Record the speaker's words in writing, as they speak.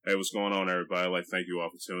Hey, what's going on, everybody? I'd like to thank you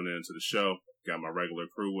all for tuning into the show. Got my regular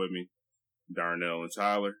crew with me, Darnell and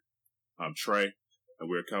Tyler. I'm Trey, and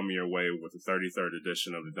we're coming your way with the 33rd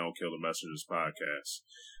edition of the Don't Kill the Messengers podcast.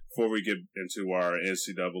 Before we get into our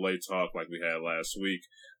NCAA talk like we had last week,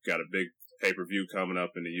 got a big pay-per-view coming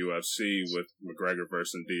up in the UFC with McGregor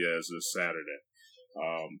versus Diaz this Saturday.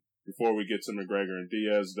 Before we get to McGregor and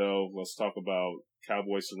Diaz, though, let's talk about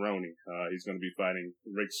Cowboy Cerrone. He's going to be fighting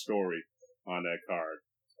Rick Story on that card.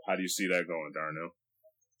 How do you see that going, Darnell?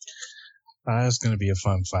 It's going to be a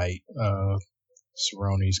fun fight.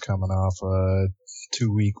 Cerrone's coming off a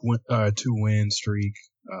 2-win streak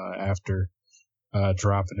after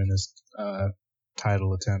dropping in his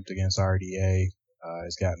title attempt against RDA.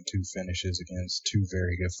 He's gotten 2 finishes against 2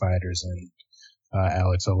 very good fighters in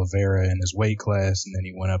Alex Oliveira in his weight class, and then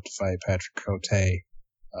he went up to fight Patrick Cote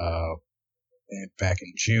back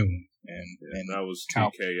in June. And that was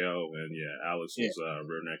TKO, and Alex was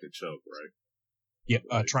rear naked choke, right?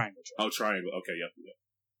 Yep, triangle choke. Oh, triangle. Okay, yep.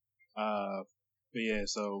 But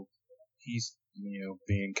so he's,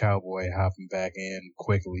 being Cowboy, hopping back in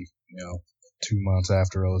quickly, 2 months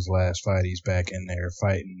after his last fight, he's back in there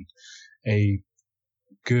fighting a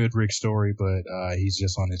good Rick Story, but he's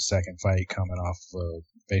just on his second fight coming off of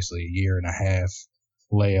basically a year and a half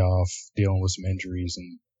layoff, dealing with some injuries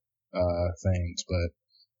and things, but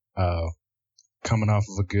coming off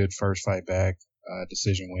of a good first fight back,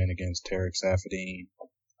 decision win against Tarek Saffiedine.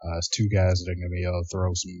 It's 2 guys that are going to be able to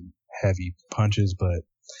throw some heavy punches, but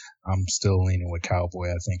I'm still leaning with Cowboy.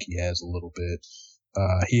 I think he has a little bit,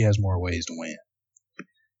 he has more ways to win.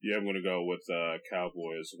 Yeah, I'm going to go with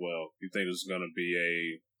Cowboy as well. You think it's going to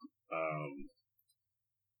be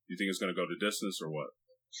you think it's going to go to distance or what?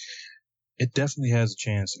 It definitely has a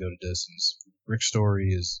chance to go to distance. Rick Story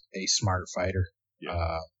is a smart fighter.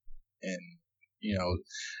 Yeah. And,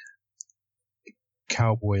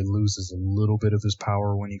 Cowboy loses a little bit of his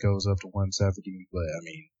power when he goes up to 170, but,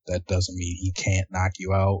 that doesn't mean he can't knock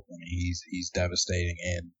you out. He's devastating,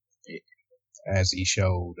 and as he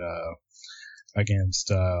showed against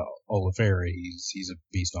Oliveira, he's a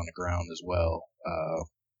beast on the ground as well.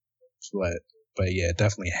 But it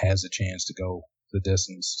definitely has a chance to go the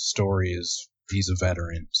distance. Story he's a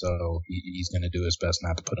veteran, so he's going to do his best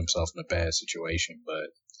not to put himself in a bad situation. But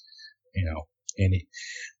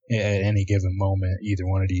at any given moment, either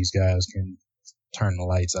one of these guys can turn the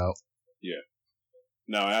lights out. Yeah.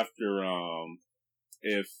 Now, after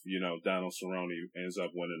if Donald Cerrone ends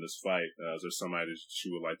up winning this fight, is there somebody that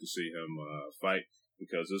you would like to see him fight?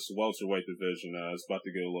 Because this welterweight division is about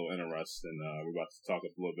to get a little interesting. We're about to talk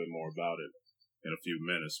a little bit more about it in a few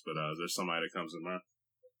minutes. But is there somebody that comes in mind?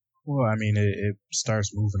 Well, it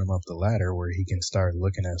starts moving him up the ladder where he can start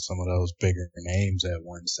looking at some of those bigger names at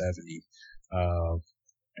 170. I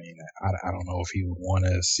don't know if he would want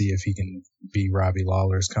to see if he can beat Robbie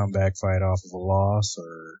Lawler's comeback fight off of a loss,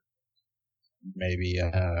 or maybe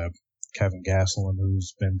Kevin Gastelum,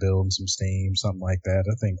 who's been building some steam, something like that.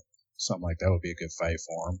 I think something like that would be a good fight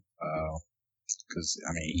for him. Because,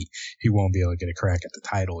 he won't be able to get a crack at the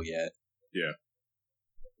title yet. Yeah.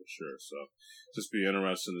 For sure. So, just be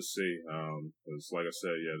interesting to see. Because, like I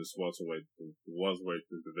said, this welterweight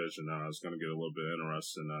division is going to get a little bit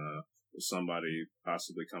interesting. With somebody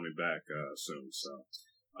possibly coming back soon. So,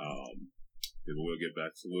 we'll get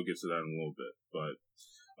to that in a little bit. But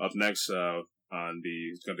up next on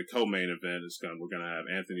the co-main event we're going to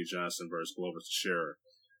have Anthony Johnson versus Glover Teixeira.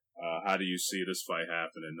 How do you see this fight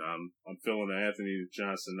happening? I'm feeling the Anthony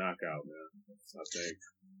Johnson knockout, man. I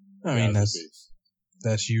think.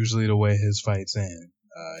 That's usually the way his fights end,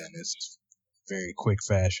 in this very quick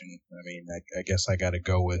fashion. I guess I got to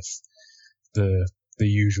go with the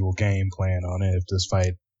usual game plan on it. If this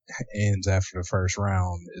fight ends after the first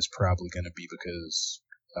round, it's probably going to be because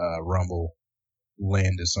Rumble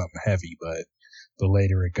landed something heavy. But the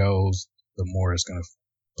later it goes, the more it's going to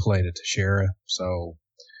play to Teixeira. So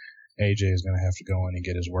AJ is going to have to go in and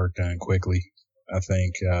get his work done quickly. I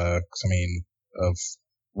think, of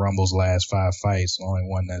Rumble's last 5 fights, the only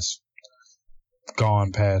one that's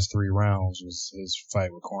gone past 3 rounds was his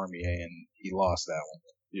fight with Cormier, and he lost that one.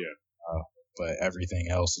 Yeah. But everything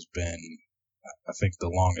else has been, I think the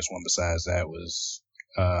longest one besides that was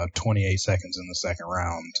 28 seconds in the second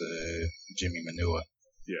round to Jimmy Manua.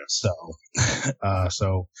 Yeah. So I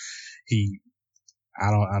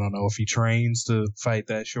don't know if he trains to fight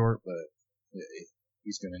that short, but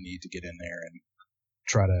he's going to need to get in there and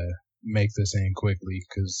try to make this end quickly,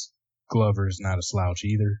 because Glover is not a slouch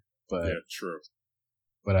either. But yeah, true.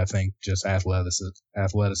 But I think just athleticism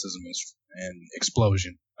and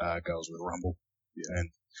explosion goes with Rumble. Yeah. And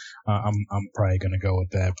I'm probably going to go with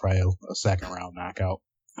that, probably a second round knockout.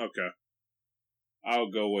 Okay.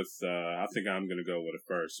 I'll go with, I think I'm going to go with it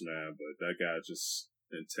first, man. But that guy just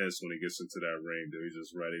intense when he gets into that ring, dude. He's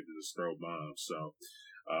just ready to just throw bombs. So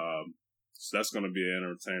that's going to be an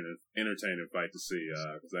entertaining fight to see,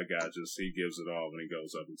 because that guy he gives it all when he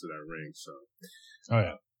goes up into that ring. So,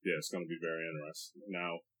 yeah, it's going to be very interesting.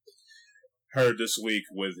 Now, heard this week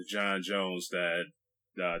with John Jones that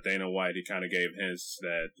Dana White, he kind of gave hints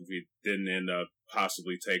that he didn't end up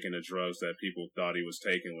possibly taking the drugs that people thought he was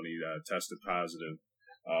taking when he tested positive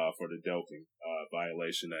for the doping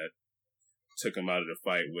violation that took him out of the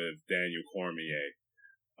fight with Daniel Cormier.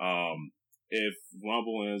 If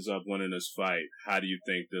Rumble ends up winning this fight, how do you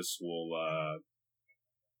think this will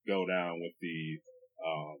go down with the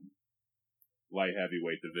light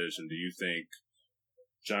heavyweight division? Do you think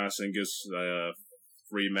Johnson gets a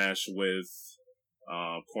free match with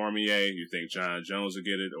Cormier? You think John Jones will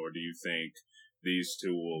get it, or do you think these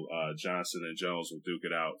two will Johnson and Jones will duke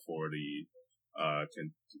it out for the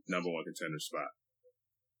number one contender spot?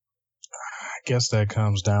 I guess that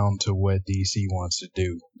comes down to what DC wants to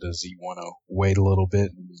do. Does he want to wait a little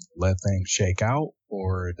bit and let things shake out,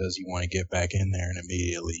 or does he want to get back in there and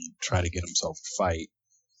immediately try to get himself a fight?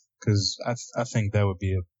 Because I think that would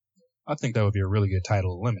be a really good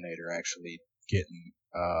title eliminator, actually, getting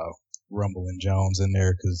Rumble and Jones in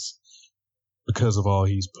there, because of all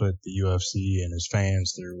he's put the UFC and his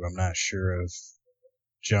fans through. I'm not sure if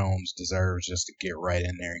Jones deserves just to get right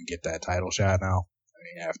in there and get that title shot now. I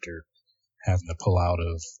mean, after having to pull out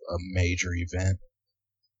of a major event,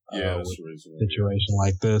 with a situation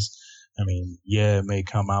like this. I mean, yeah, it may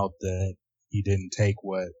come out that he didn't take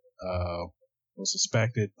what was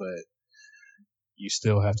suspected, but you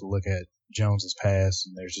still have to look at Jones's past,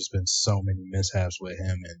 and there's just been so many mishaps with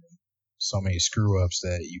him and so many screw ups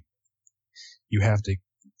that you have to.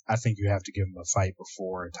 I think you have to give him a fight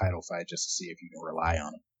before a title fight just to see if you can rely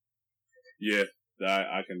on him. Yeah,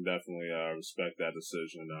 I can definitely respect that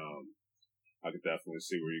decision. I could definitely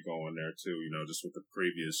see where you're going there too. You know, just with the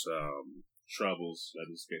previous troubles that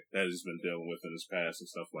he's been dealing with in his past and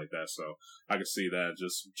stuff like that. So I could see that.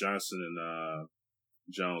 Just Johnson and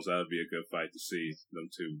Jones, that would be a good fight to see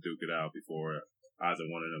them two duke it out before either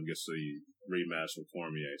one of them gets the rematch with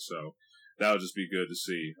Cormier. So that would just be good to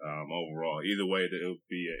see overall. Either way, it would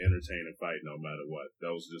be an entertaining fight no matter what.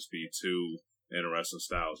 Those would just be two interesting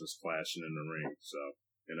styles just clashing in the ring, so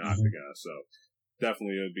in the octagon. So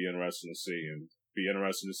definitely it would be interesting to see, and be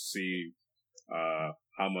interesting to see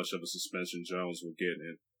how much of a suspension Jones will get,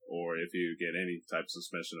 or if he would get any type of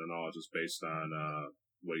suspension at all, just based on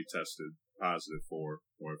what he tested positive for,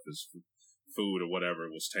 or if his food or whatever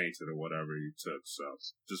was tainted or whatever he took. So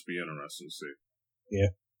just be interesting to see.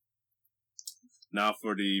 Yeah. Now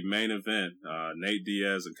for the main event, Nate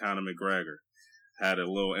Diaz and Conor McGregor had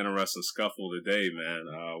a little interesting scuffle today, man.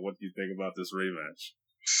 What do you think about this rematch?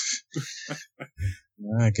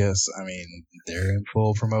 I guess, I mean, they're in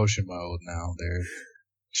full promotion mode now. They're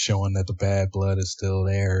showing that the bad blood is still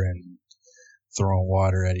there and throwing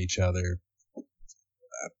water at each other.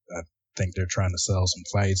 I think they're trying to sell some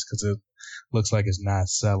fights because it looks like it's not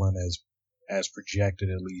selling as projected,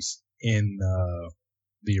 at least in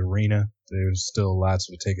the arena. There's still lots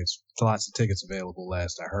of tickets available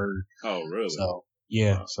last I heard. Oh, really? So,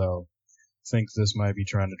 yeah, wow. So I think this might be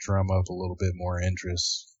trying to drum up a little bit more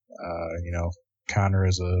interest. Conor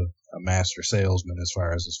is a master salesman as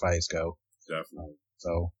far as his fights go. Definitely.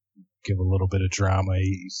 So give a little bit of drama.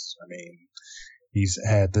 He's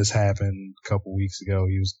had this happen a couple weeks ago.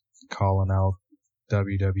 He was calling out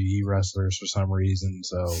WWE wrestlers for some reason.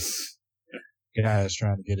 So the guy is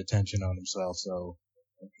trying to get attention on himself. So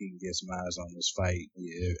he can get some eyes on this fight.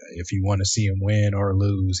 If you want to see him win or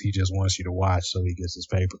lose, he just wants you to watch so he gets his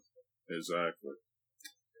paper. Exactly.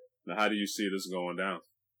 Now, how do you see this going down?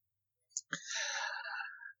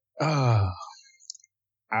 I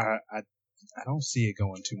don't see it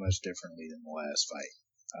going too much differently than the last fight.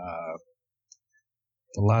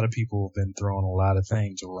 A lot of people have been throwing a lot of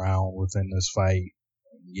things around within this fight.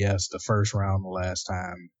 Yes, the first round the last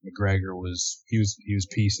time, McGregor was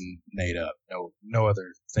piecing Nate up. No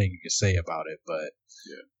other thing you could say about it, but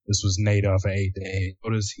yeah. This was Nate off an 8-day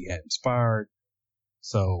notice. He hadn't sparred.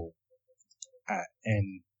 So,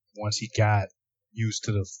 and once he got used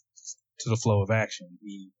to the flow of action,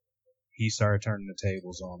 he started turning the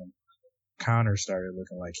tables on him. Conor started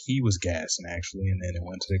looking like he was gassing, actually, and then it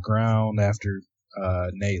went to the ground after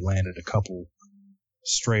Nate landed a couple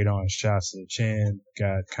straight-on shots to the chin,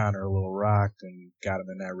 got Conor a little rocked, and got him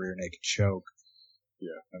in that rear naked choke.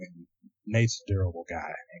 Yeah. I mean, Nate's a durable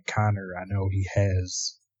guy, and Conor, I know he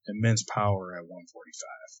has immense power at 145.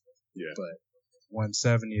 Yeah. But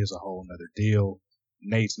 170 is a whole nother deal.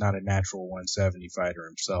 Nate's not a natural 170 fighter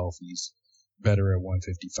himself. He's better at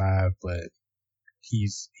 155, but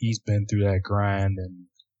he's been through that grind, and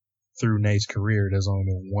through Nate's career, there's only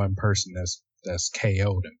been one person that's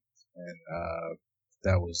KO'd him, and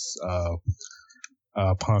that was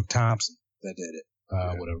Punk Thompson that did it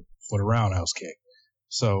with a roundhouse kick.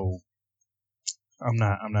 So I'm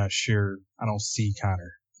not sure. I don't see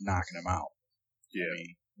Conor knocking him out. Yeah. I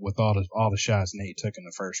mean, with all the shots Nate took in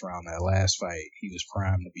the first round, that last fight, he was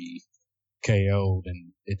primed to be KO'd,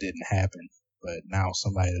 and it didn't happen. But now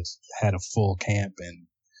somebody that's had a full camp and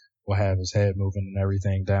will have his head moving and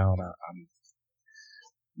everything down.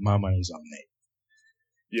 My money's on Nate.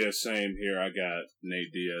 Yeah, same here. I got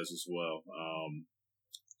Nate Diaz as well.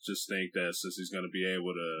 Just think that since he's going to be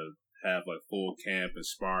able to have like full camp and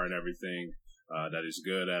spar and everything that he's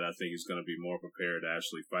good at, I think he's going to be more prepared to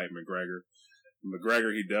actually fight McGregor.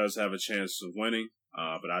 McGregor, he does have a chance of winning,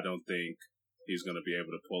 but I don't think he's going to be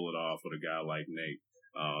able to pull it off with a guy like Nate.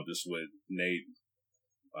 Just with Nate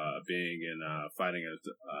being in fighting a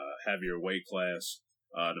heavier weight class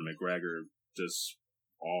than McGregor just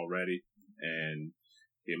already, and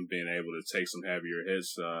him being able to take some heavier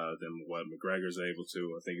hits than what McGregor's able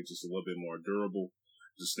to. I think it's just a little bit more durable.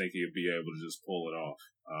 Just think he'll be able to just pull it off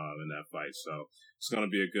in that fight. So it's going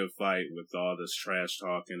to be a good fight with all this trash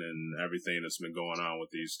talking and everything that's been going on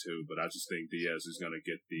with these two. But I just think Diaz is going to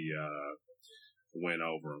get the win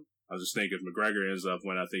over him. I just think if McGregor ends up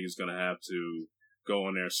winning, I think he's going to have to go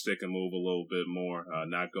in there, stick and move a little bit more,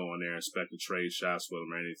 not go in there and expect to trade shots with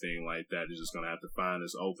him or anything like that. He's just going to have to find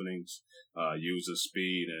his openings, use his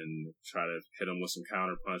speed, and try to hit him with some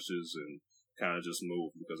counter punches and kind of just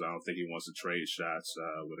move, because I don't think he wants to trade shots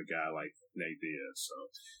with a guy like Nate Diaz. So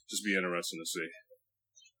just be interesting to see.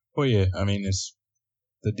 Well, yeah, I mean, it's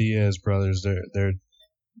the Diaz brothers.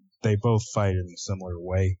 They both fight in a similar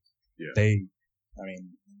way. Yeah.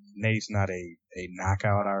 Nate's not a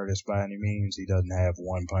knockout artist by any means. He doesn't have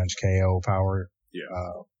one punch KO power. Yeah.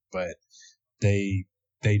 But they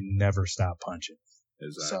never stop punching.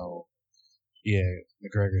 Exactly. So yeah,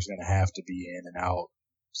 McGregor's gonna have to be in and out.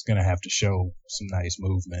 He's gonna have to show some nice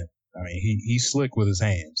movement. I mean, he's slick with his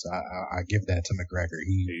hands. I give that to McGregor.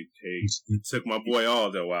 He took my boy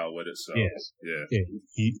Aldo out with it. So yeah.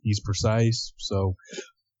 He's precise. So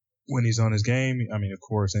when he's on his game, I mean, of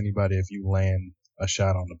course, anybody, if you land a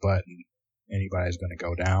shot on the button, anybody's going to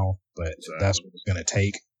go down, but exactly. That's what it's going to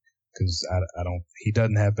take, because he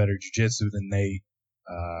doesn't have better jiu-jitsu than Nate,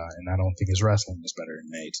 and I don't think his wrestling is better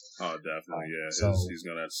than Nate's. Oh, definitely, yeah. So, he's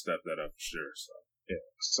going to have to step that up for sure. So. Yeah,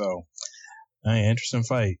 so, interesting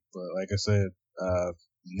fight, but like I said,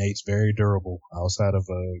 Nate's very durable. Outside of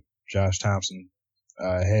a Josh Thompson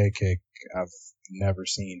head kick, I've never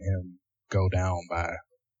seen him go down by,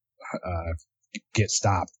 get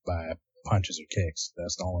stopped by punches or kicks.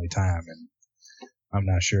 That's the only time, and I'm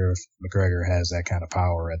not sure if McGregor has that kind of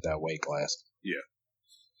power at that weight class. Yeah.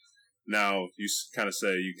 Now, you kind of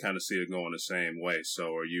say you kind of see it going the same way.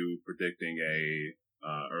 So, are you predicting a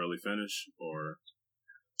early finish, or?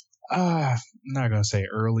 I'm not gonna say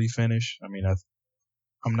early finish. I mean,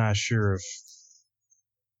 I'm not sure if.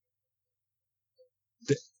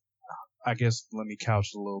 I guess let me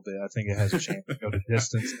couch it a little bit. I think it has a chance to go to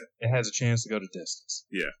distance. It has a chance to go to distance.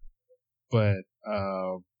 Yeah. But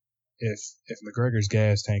if McGregor's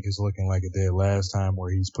gas tank is looking like it did last time, where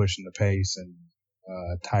he's pushing the pace and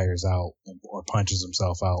tires out or punches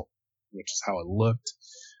himself out, which is how it looked,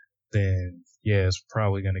 then yeah, it's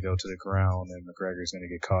probably going to go to the ground, and McGregor's going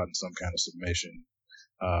to get caught in some kind of submission.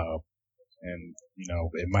 And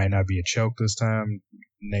it might not be a choke this time.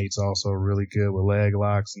 Nate's also really good with leg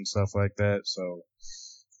locks and stuff like that. So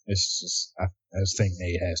it's just, I just think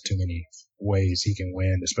Nate has too many ways he can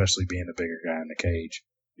win, especially being the bigger guy in the cage.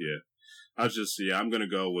 Yeah. I'm going to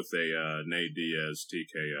go with a Nate Diaz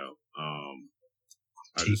TKO.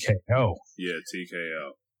 TKO?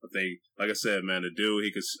 TKO. I think, like I said, man, the dude,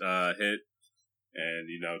 he could hit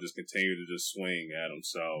and, just continue to just swing at him.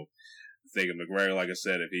 So I think of McGregor, like I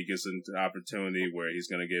said, if he gets an opportunity where he's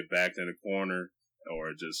going to get backed in the corner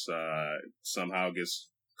or just somehow gets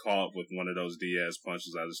caught with one of those Diaz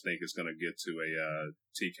punches, I just think it's going to get to a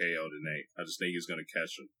TKO to Nate. I just think he's going to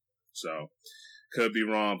catch him. So, could be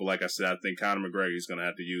wrong, but like I said, I think Conor McGregor is going to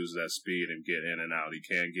have to use that speed and get in and out. He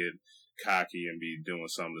can't get cocky and be doing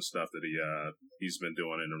some of the stuff that he's been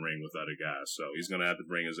doing in the ring with other guys. So, he's going to have to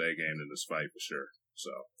bring his A game in this fight for sure.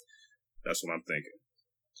 So, that's what I'm thinking.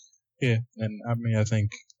 Yeah, and I mean, I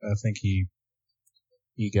think he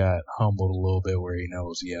got humbled a little bit, where he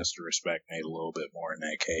knows he has to respect Nate a little bit more in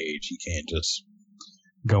that cage. He can't just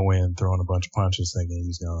go in throwing a bunch of punches thinking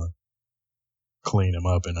he's gonna clean him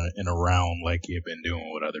up in a round like he had been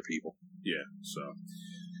doing with other people. Yeah, so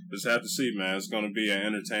just have to see, man. It's going to be an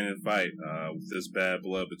entertaining fight with this bad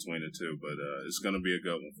blood between the two, but it's going to be a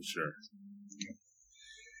good one for sure.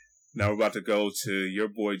 Now we're about to go to your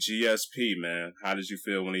boy GSP, man. How did you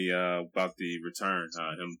feel when he about the return,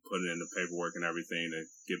 him putting in the paperwork and everything to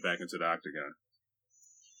get back into the octagon?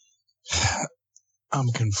 I'm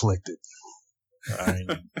conflicted. I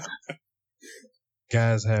mean,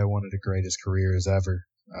 guy's had one of the greatest careers ever.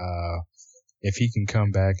 If he can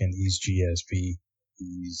come back and he's GSP,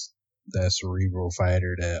 he's that cerebral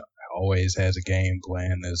fighter that always has a game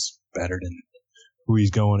plan that's better than who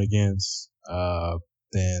he's going against.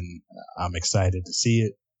 Then I'm excited to see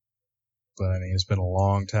it. But I mean, it's been a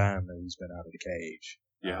long time that he's been out of the cage.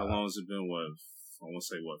 Yeah, how long has it been? I want to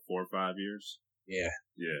say 4 or 5 years? Yeah.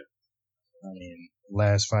 Yeah. I mean,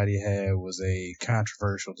 last fight he had was a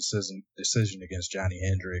controversial decision against Johnny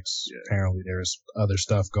Hendricks. Yeah. Apparently there's other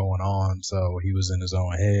stuff going on, so he was in his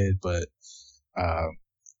own head, but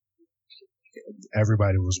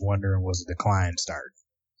everybody was wondering, was the decline starting?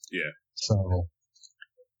 Yeah. So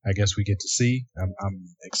I guess we get to see.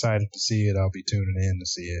 I'm excited to see it. I'll be tuning in to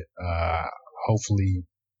see it. Hopefully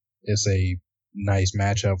it's a nice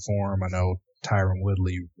matchup for him. I know Tyron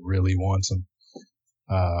Woodley really wants him.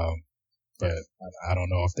 But I don't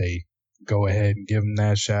know if they go ahead and give him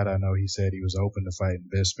that shot. I know he said he was open to fighting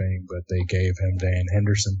Bisping, but they gave him Dan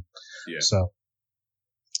Henderson. Yeah. So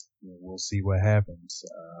we'll see what happens.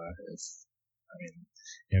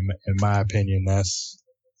 In my opinion, that's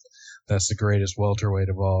the greatest welterweight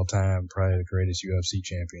of all time, probably the greatest UFC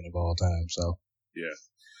champion of all time. So yeah.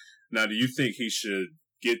 Now, do you think he should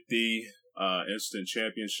get the instant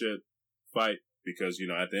championship fight? Because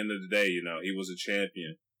at the end of the day, he was a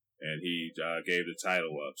champion. And he gave the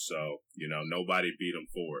title up, so nobody beat him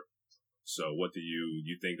for it. So, what do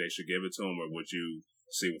you think they should give it to him, or would you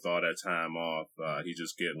see with all that time off, he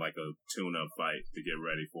just get like a tune-up fight to get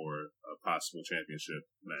ready for a possible championship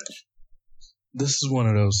match? This is one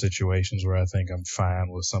of those situations where I think I'm fine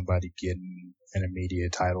with somebody getting an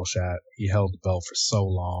immediate title shot. He held the belt for so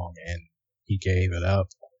long, and he gave it up.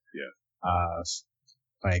 Yeah.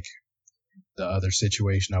 Like the other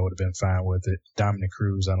situation, I would have been fine with it. Dominic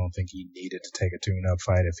Cruz, I don't think he needed to take a tune-up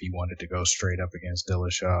fight if he wanted to go straight up against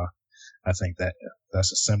Dillashaw. I think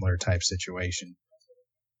that's a similar type situation.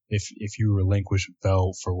 If you relinquish a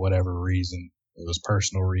belt for whatever reason, it was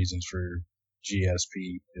personal reasons for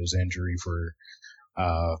GSP, it was injury for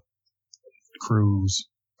Cruz.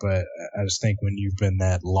 But I just think when you've been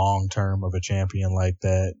that long-term of a champion like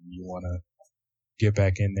that, you want to get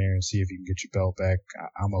back in there and see if you can get your belt back.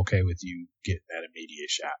 I'm okay with you getting that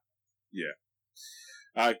immediate shot. Yeah.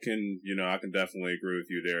 I can definitely agree with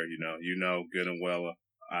you there. Good and well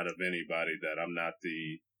out of anybody that I'm not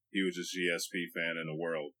the hugest GSP fan in the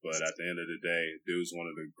world, but at the end of the day, dude's one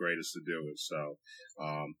of the greatest to do it. So,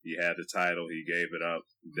 he had the title, he gave it up,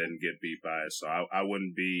 didn't get beat by it. So I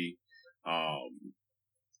wouldn't be,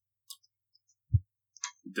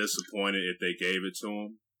 disappointed if they gave it to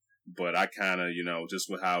him. But I kind of, just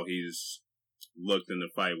with how he's looked in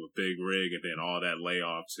the fight with Big Rig and then all that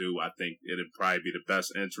layoff too, I think it'd probably be the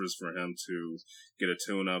best interest for him to get a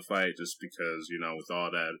tune-up fight just because, with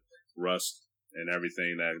all that rust and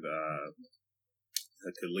everything that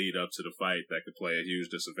could lead up to the fight, that could play a huge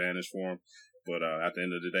disadvantage for him. But at the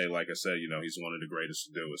end of the day, like I said, he's one of the greatest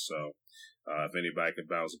to do it. So if anybody could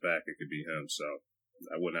bounce back, it could be him. So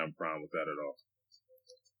I wouldn't have a problem with that at all.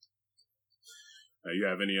 You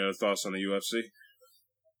have any other thoughts on the UFC?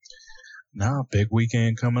 No, big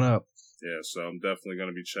weekend coming up. Yeah, so I'm definitely going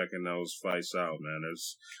to be checking those fights out, man.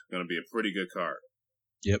 It's going to be a pretty good card.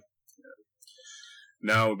 Yep.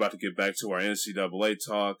 Yeah. Now we're about to get back to our NCAA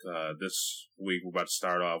talk. This week we're about to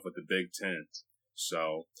start off with the Big Ten.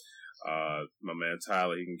 So my man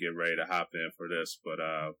Tyler, he can get ready to hop in for this. But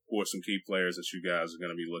who are some key players that you guys are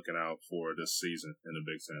going to be looking out for this season in the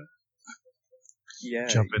Big Ten? Yeah,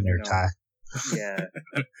 jump in there, Ty.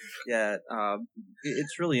 Yeah.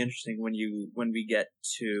 It's really interesting when we get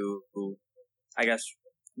to, I guess,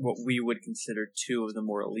 what we would consider two of the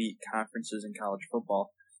more elite conferences in college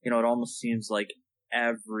football. It almost seems like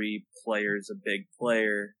every player is a big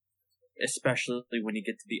player, especially when you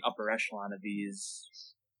get to the upper echelon of these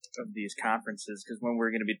conferences. Because when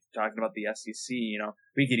we're going to be talking about the SEC,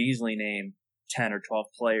 we could easily name 10 or 12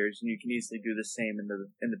 players, and you can easily do the same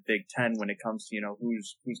in the Big Ten when it comes to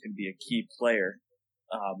who's going to be a key player.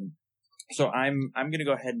 So I'm going to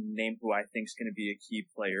go ahead and name who I think is going to be a key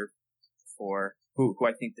player for who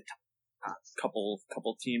I think the top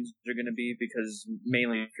couple teams are going to be, because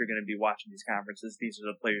mainly if you're going to be watching these conferences, these are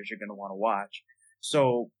the players you're going to want to watch.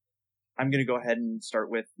 So I'm going to go ahead and start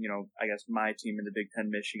with, I guess my team in the Big Ten,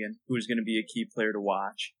 Michigan, who's going to be a key player to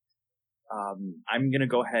watch. I'm going to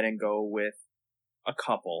go ahead and go with a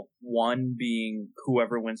couple. One being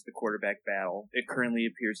whoever wins the quarterback battle. It currently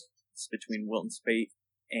appears it's between Wilton Speight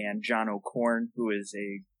and John O'Korn, who is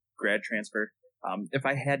a grad transfer. If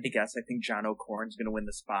I had to guess, I think John O'Korn's going to win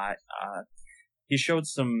the spot. He showed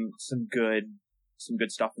some good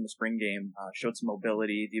stuff in the spring game. Showed some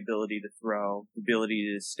mobility, the ability to throw, the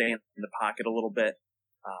ability to stay in the pocket a little bit.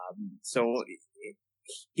 So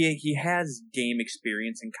he has game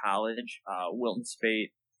experience in college. Wilton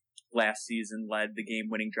Speight last season led the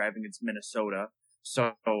game-winning drive against Minnesota.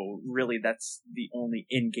 So really, that's the only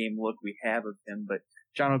in-game look we have of him. But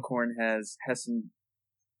John O'Korn has some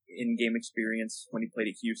in-game experience when he played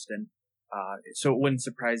at Houston. So it wouldn't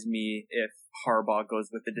surprise me if Harbaugh goes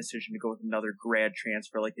with the decision to go with another grad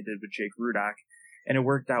transfer like he did with Jake Rudock. And it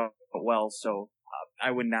worked out well, so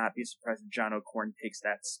I would not be surprised if John O'Korn takes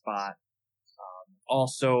that spot.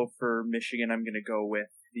 Also for Michigan, I'm going to go with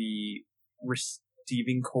the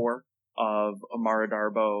receiving core of Amara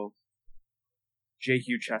Darboh, Jay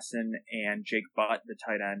Hugh Chesson, and Jake Butt, the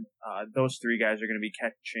tight end. Those three guys are going to be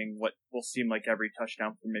catching what will seem like every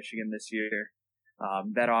touchdown for Michigan this year.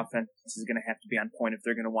 That offense is going to have to be on point if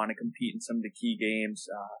they're going to want to compete in some of the key games.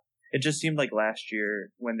 It just seemed like last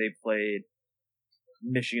year when they played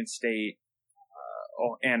Michigan State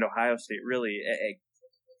and Ohio State, really, at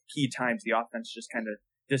key times, the offense just kind of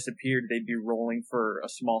disappeared. They'd be rolling for a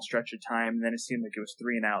small stretch of time, and then it seemed like it was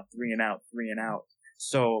 3 and out, 3 and out, 3 and out.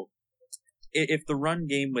 So if the run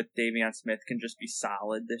game with Davion Smith can just be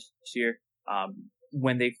solid this year,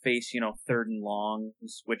 when they face, third and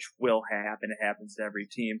longs, which will happen, it happens to every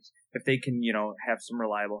team, if they can, have some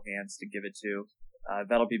reliable hands to give it to,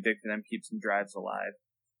 that'll be big for them, keep some drives alive.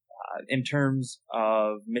 In terms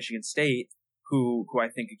of Michigan State, who I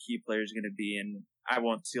think a key player is going to be, and I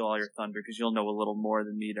won't steal all your thunder because you'll know a little more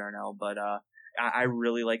than me, Darnell, but I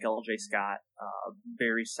really like LJ Scott.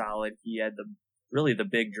 Very solid. He had the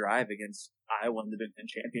big drive against Iowa in the Big Ten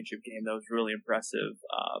championship game. That was really impressive.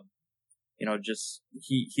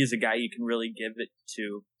 He's a guy you can really give it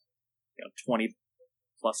to, 20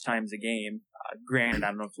 plus times a game. Granted, I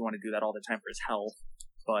don't know if you want to do that all the time for his health,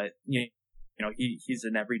 but he's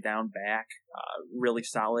an every down back, really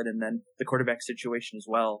solid. And then the quarterback situation as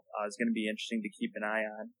well is going to be interesting to keep an eye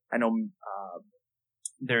on. I know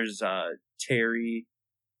there's Terry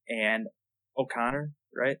and O'Connor,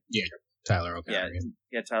 right? Yeah, Tyler O'Connor.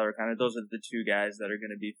 Yeah, Tyler O'Connor. Those are the two guys that are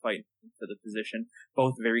going to be fighting for the position.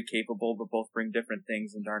 Both very capable, but both bring different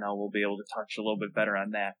things, and Darnell will be able to touch a little bit better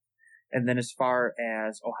on that. And then as far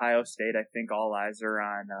as Ohio State, I think all eyes are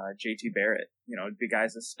on JT Barrett. The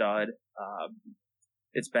guy's a stud.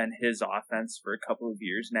 It's been his offense for a couple of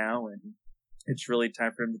years now, and it's really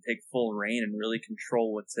time for him to take full reign and really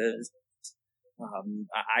control what's his.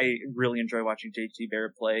 I really enjoy watching JT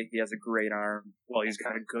Barrett play. He has a great arm. Well, he's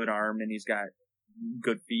got a good arm, and he's got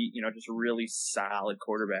good feet. Just a really solid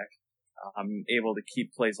quarterback. Able to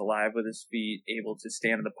keep plays alive with his feet, able to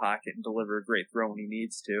stand in the pocket and deliver a great throw when he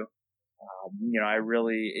needs to.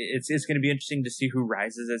 It's going to be interesting to see who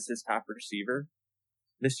rises as his top receiver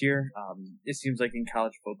this year. It seems like in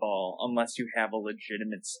college football, unless you have a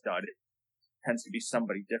legitimate stud, it tends to be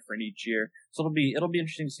somebody different each year. So it'll be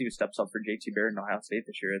interesting to see who steps up for JT Barrett in Ohio State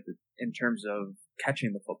this year in terms of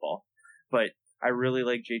catching the football. But I really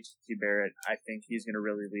like JT Barrett. I think he's going to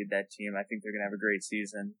really lead that team. I think they're going to have a great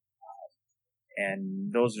season.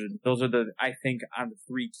 And those are I think on the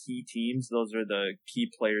three key teams, those are the key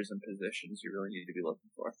players and positions you really need to be looking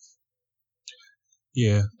for.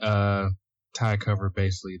 Yeah, Ty covered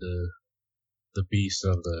basically the beast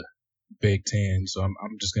of the Big Ten, so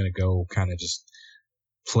I'm just gonna go kind of just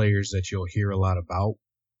players that you'll hear a lot about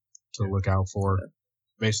to look out for.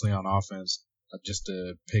 Basically on offense, just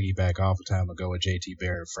to piggyback off of time ago with JT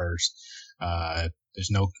Barrett first. There's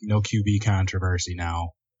no QB controversy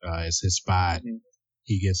now. It's his spot. Mm-hmm.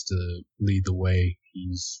 He gets to lead the way.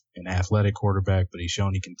 He's an athletic quarterback, but he's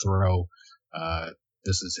shown he can throw.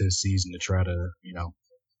 This is his season to try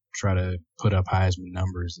to put up Heisman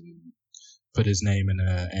numbers and put his name in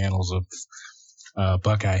the annals of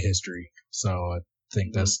Buckeye history. So I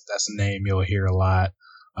think that's a name you'll hear a lot.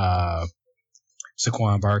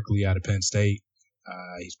 Saquon Barkley out of Penn State.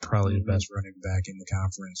 He's probably the best running back in the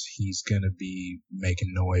conference. He's going to be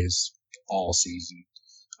making noise all season.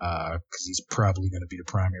 Because he's probably going to be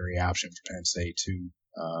the primary option for Penn State too.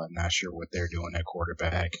 Not sure what they're doing at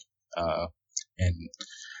quarterback. And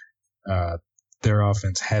their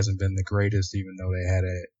offense hasn't been the greatest, even though they had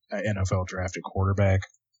an NFL drafted quarterback.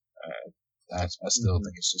 I still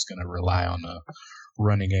think it's just going to rely on the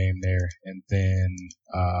running game there. And then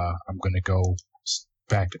I'm going to go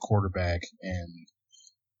back to quarterback and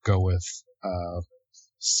go with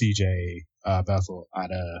CJ Bethel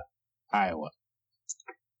out of Iowa.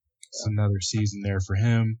 It's another season there for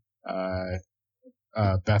him.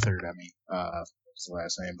 Beathard, is the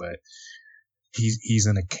last name, but he's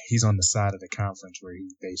on the side of the conference where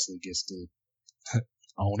he basically gets to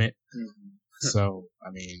own it. Mm-hmm. So,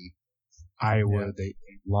 I mean, Iowa, they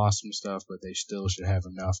lost some stuff, but they still should have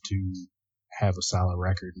enough to have a solid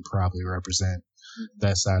record and probably represent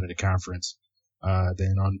that side of the conference.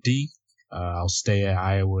 Then on D, I'll stay at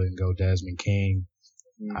Iowa and go Desmond King.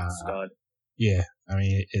 Stud. Yeah, I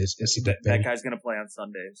mean, it's that guy's going to play on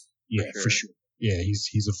Sundays. Yeah, for sure. Yeah,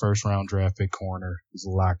 he's a first round draft pick corner. He's a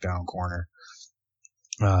lockdown corner.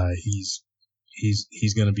 He's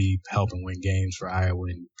going to be helping win games for Iowa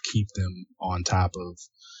and keep them on top of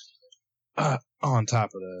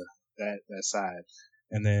that side.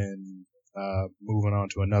 And then moving on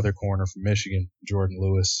to another corner from Michigan, Jordan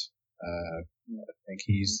Lewis. I think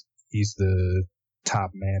he's the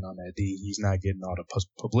top man on that D. He's not getting all the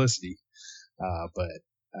publicity, but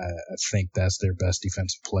I think that's their best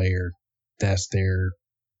defensive player. That's their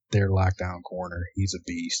lockdown corner. He's a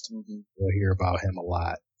beast. Mm-hmm. We'll hear about him a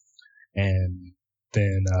lot. And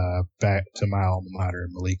then back to my alma mater,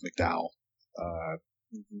 Malik McDowell,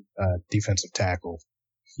 defensive tackle.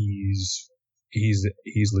 He's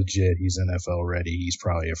legit. He's NFL ready. He's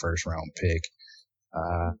probably a first round pick.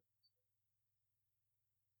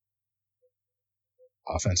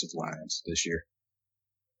 Offensive lines this year.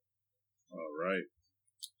 All right.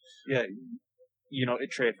 Yeah,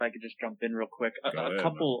 Trey, if I could just jump in real quick, a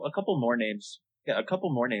couple more names. Yeah, a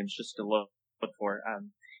couple more names just to look for.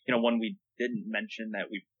 One we didn't mention that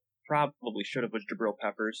we probably should have was Jabril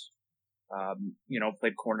Peppers.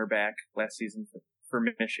 Played cornerback last season for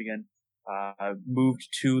Michigan. Moved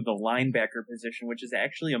to the linebacker position, which is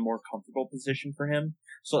actually a more comfortable position for him.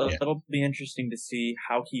 So it'll be interesting to see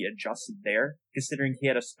how he adjusted there, considering he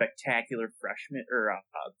had a spectacular freshman or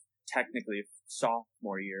technically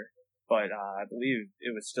sophomore year, but I believe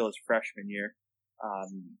it was still his freshman year.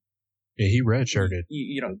 He redshirted.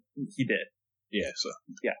 He did. Yeah.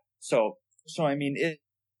 So I mean,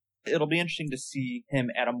 it'll be interesting to see him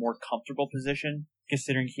at a more comfortable position,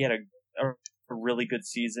 considering he had a really good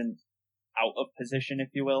season out of position, if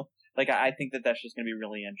you will. Like, I think that's just going to be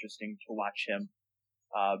really interesting to watch him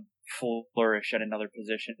flourish at another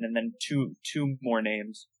position. And then two more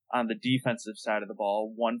names on the defensive side of the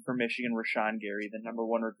ball. One for Michigan, Rashawn Gary, the number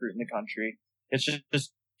one recruit in the country. It's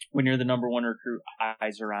just when you're the number one recruit,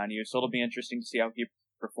 eyes are on you. So it'll be interesting to see how he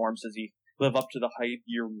performs. Does he live up to the hype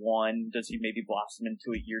year one? Does he maybe blossom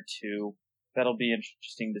into it year two? That'll be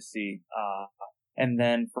interesting to see. And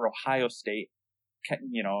then for Ohio State,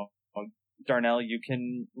 Darnell, you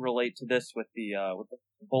can relate to this with the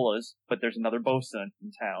Bulls, but there's another Bosa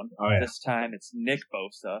in town. Oh, yeah. This time it's Nick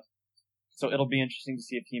Bosa. So it'll be interesting to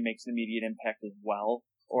see if he makes an immediate impact as well,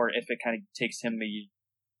 or if it kind of takes him a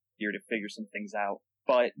year to figure some things out.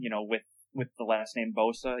 But, with the last name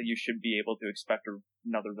Bosa, you should be able to expect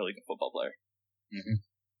another really good football player. Mm-hmm.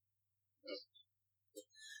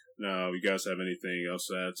 Now, you guys have anything else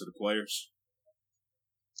to add to the players?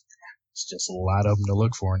 It's just a lot of them to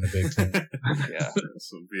look for in the Big Ten. Yeah.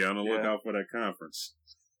 So be on the lookout for that conference.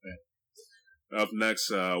 Yeah. Up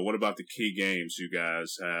next, what about the key games you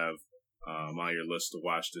guys have on your list to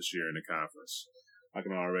watch this year in the conference? I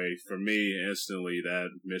can already, for me, instantly, that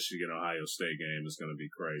Michigan-Ohio State game is going to be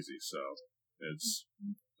crazy. So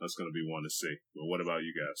that's going to be one to see. But what about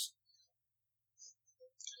you guys?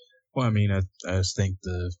 Well, I mean, I just think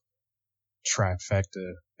the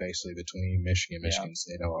trifecta basically between Michigan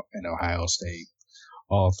State, and Ohio State,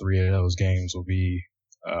 all three of those games will be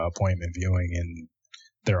appointment viewing, and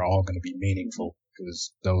they're all going to be meaningful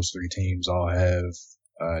because those three teams all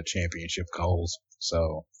have championship goals.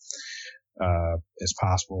 So it's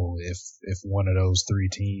possible if one of those three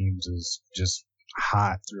teams is just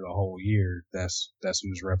hot through the whole year, that's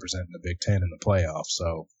who's representing the Big Ten in the playoffs.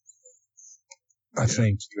 So I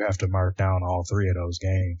think you have to mark down all three of those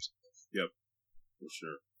games. Yep, for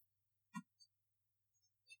sure.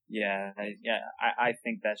 I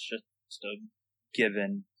think that's just a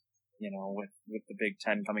given, with the Big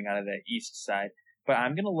Ten coming out of the East side. But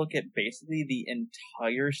I'm going to look at basically the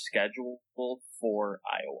entire schedule for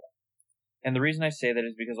Iowa. And the reason I say that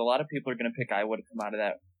is because a lot of people are going to pick Iowa to come out of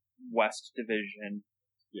that West division.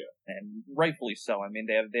 Yeah. And rightfully so. I mean,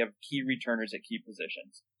 they have key returners at key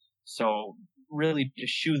positions. So really to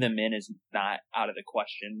shoo them in is not out of the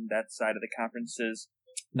question. That side of the conference is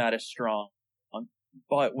not as strong.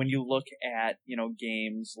 But when you look at,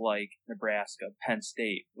 games like Nebraska, Penn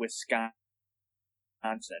State, Wisconsin,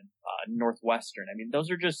 Northwestern, I mean, those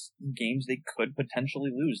are just games they could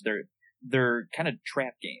potentially lose. They're kind of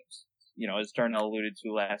trap games. As Darnell alluded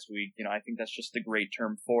to last week, I think that's just a great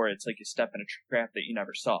term for it. It's like you step in a trap that you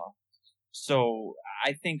never saw. So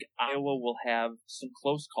I think Iowa will have some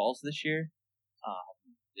close calls this year.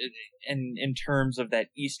 And in terms of that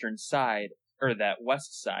eastern side or that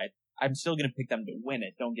west side, I'm still going to pick them to win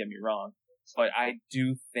it. Don't get me wrong, but I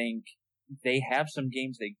do think they have some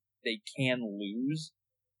games they can lose.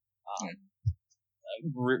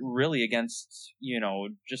 Really against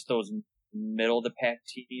just those middle of the pack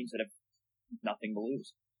teams that have nothing to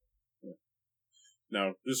lose.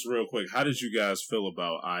 Now, just real quick, how did you guys feel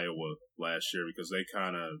about Iowa last year? Because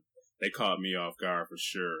they caught me off guard for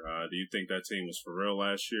sure. Do you think that team was for real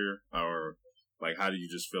last year, or how did you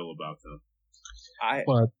just feel about them?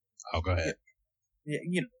 Go ahead.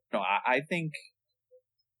 I think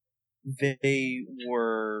they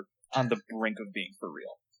were on the brink of being for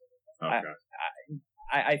real. Okay.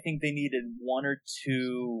 I think they needed one or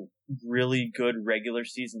two really good regular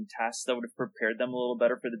season tests that would have prepared them a little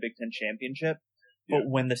better for the Big Ten championship. But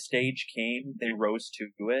when the stage came, they rose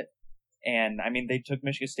to it. And I mean, they took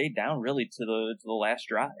Michigan State down really to the last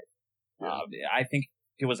drive. Yeah. I think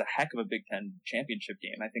it was a heck of a Big Ten championship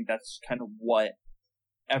game. I think that's kind of what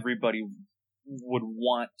everybody would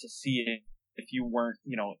want to see if you weren't,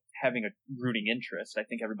 having a rooting interest. I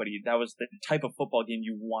think that was the type of football game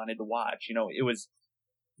you wanted to watch. It was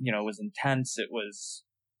intense. It was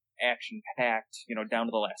action packed, down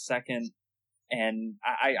to the last second. And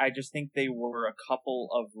I just think they were a couple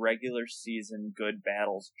of regular season good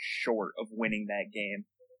battles short of winning that game.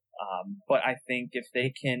 But I think if they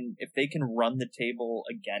can run the table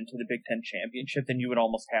again to the Big Ten championship, then you would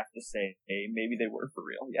almost have to say, hey, maybe they were for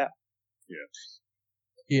real. Yeah.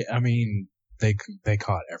 Yeah. I mean, they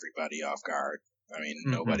caught everybody off guard. I mean,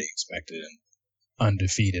 nobody expected an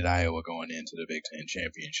undefeated Iowa going into the Big Ten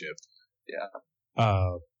championship. Yeah.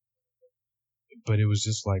 But it was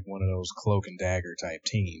just like one of those cloak and dagger type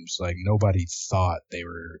teams. Like nobody thought they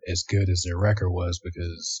were as good as their record was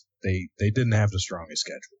because they didn't have the strongest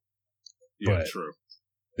schedule. Yeah, true.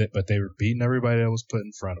 But they were beating everybody that was put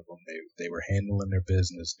in front of them. They were handling their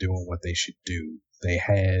business, doing what they should do. They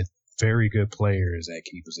had very good players at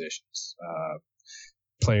key positions.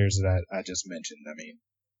 Players that I just mentioned. I mean,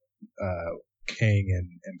 King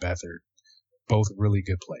and Beathard, both really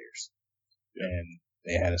good players. Yeah. And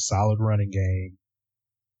they had a solid running game.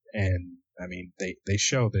 And, I mean, they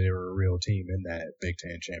showed they were a real team in that Big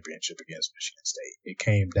Ten championship against Michigan State. It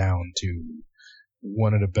came down to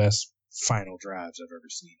one of the best final drives I've ever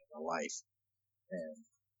seen in my life. And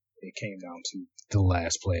it came down to the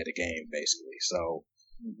last play of the game, basically. So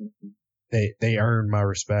they earned my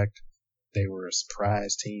respect. They were a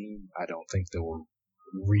surprise team. I don't think they will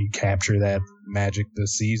recapture that magic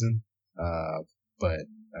this season. But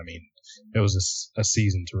I mean, it was a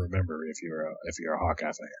season to remember if you're a Hawkeye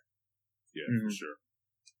fan. Yeah, for sure.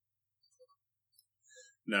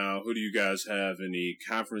 Now, who do you guys have in the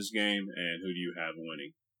conference game, and who do you have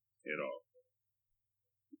winning it all?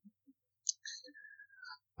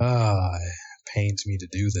 It pains me to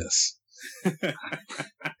do this.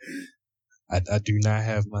 I do not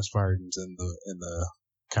have my Spartans in the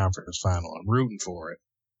conference final. I'm rooting for it,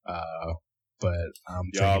 but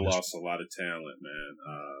y'all lost a lot of talent, man.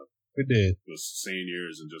 We did. With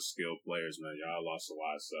seniors and just skilled players, man. Y'all lost a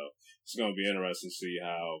lot, so it's going to be interesting to see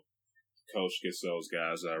how Coach gets those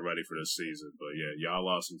guys ready for this season. But yeah, y'all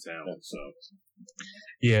lost some talent, so.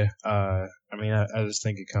 Yeah, I mean, I just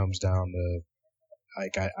think it comes down to,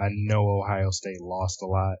 like, I know Ohio State lost a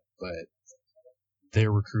lot, but their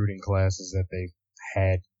recruiting classes that they've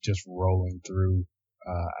had just rolling through,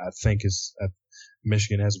 I think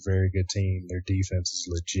Michigan has a very good team. Their defense is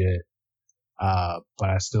legit. But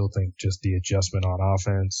I still think just the adjustment on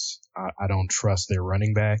offense, I don't trust their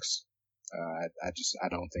running backs. I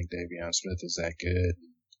don't think Davion Smith is that good.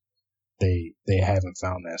 They haven't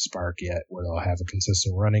found that spark yet where they'll have a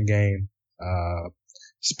consistent running game.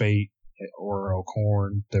 Spate or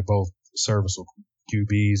O'Korn, they're both serviceable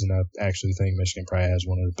QBs, and I actually think Michigan probably has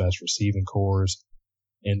one of the best receiving cores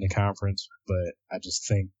in the conference. But I just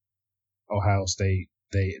think Ohio State,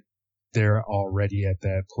 they're already at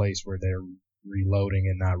that place where they're reloading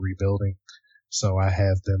and not rebuilding. So I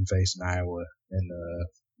have them facing Iowa in the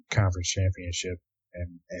conference championship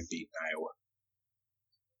and beating Iowa.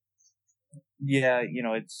 Yeah,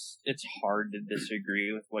 it's hard to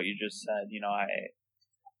disagree with what you just said.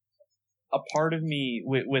 A part of me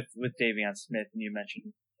with Davion Smith, and you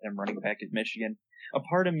mentioned him running back at Michigan, a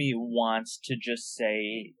part of me wants to just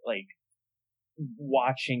say, like,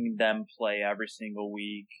 watching them play every single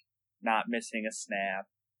week, not missing a snap.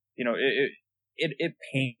 You know, it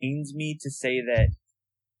pains me to say that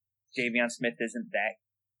Javion Smith isn't that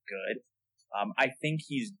good. I think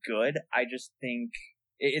he's good. I just think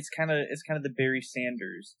it's kind of the Barry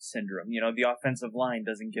Sanders syndrome. You know, the offensive line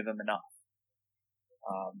doesn't give him enough.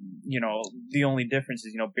 You know, the only difference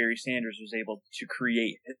is, you know, Barry Sanders was able to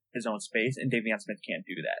create his own space, and Davion Smith can't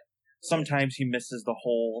do that. Sometimes he misses the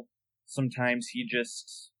hole. Sometimes he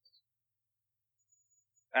just,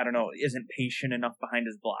 I don't know, isn't patient enough behind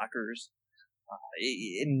his blockers.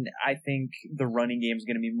 And I think the running game is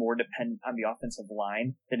going to be more dependent on the offensive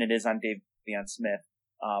line than it is on Davion Smith.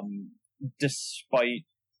 Despite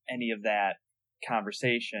any of that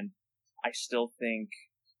conversation, I still think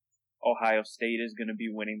Ohio State is going to be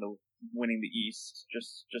winning the East.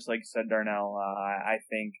 Just like you said, Darnell, I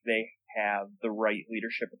think they have the right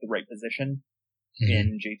leadership at the right position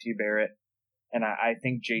in JT Barrett. And I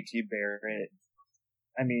think JT Barrett,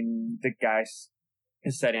 I mean, the guy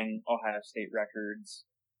is setting Ohio State records.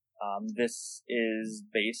 This is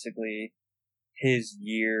basically his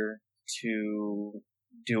year to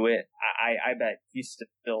do it. I bet he's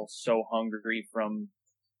still so hungry from,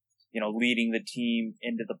 you know, leading the team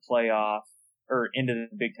into the playoff or into the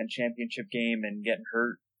Big Ten championship game and getting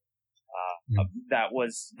hurt. That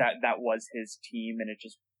was his team, and it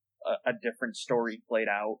just a different story played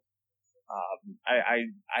out.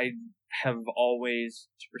 I have always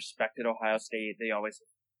respected Ohio State. They always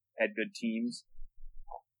had good teams.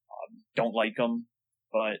 Don't like them,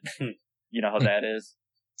 but you know how that is.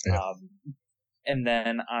 Yeah. And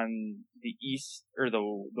then on the east or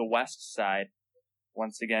the west side,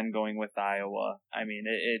 once again going with Iowa. I mean,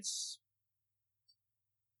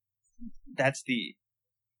 that's the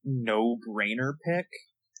no-brainer pick,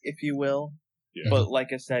 if you will. Yeah. But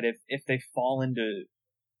like I said, if they fall into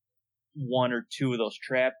one or two of those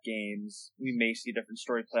trap games, we may see a different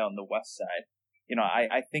story play on the west side. You know,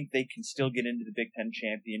 I think they can still get into the Big Ten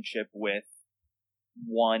championship with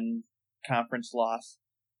one conference loss,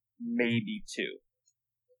 maybe two.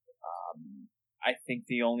 I think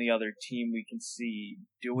the only other team we can see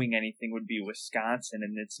doing anything would be Wisconsin,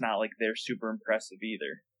 and it's not like they're super impressive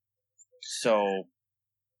either. So,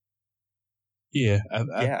 yeah,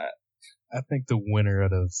 I think the winner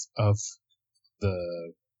of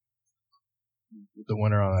the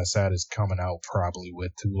winner on that side is coming out probably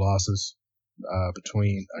with two losses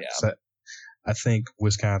between. Yeah. I think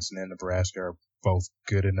Wisconsin and Nebraska are both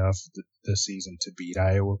good enough this season to beat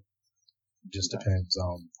Iowa. It just depends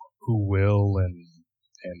on who will and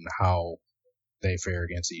how they fare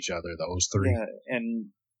against each other, those three. Yeah,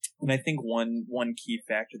 and I think one key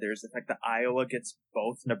factor there is the fact that Iowa gets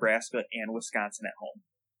both Nebraska and Wisconsin at home.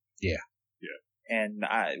 Yeah. And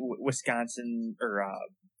Wisconsin or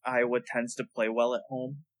Iowa tends to play well at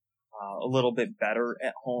home, a little bit better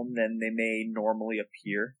at home than they may normally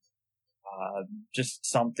appear. Just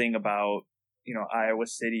something about, you know, Iowa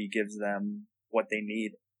City gives them what they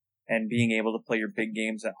need. And being able to play your big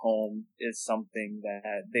games at home is something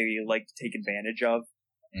that they like to take advantage of.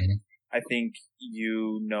 Mm-hmm. I think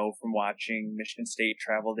you know from watching Michigan State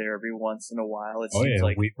travel there every once in a while. It seems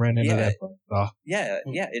like we ran into that. Yeah.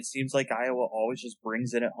 It seems like Iowa always just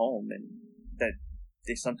brings it at home, and that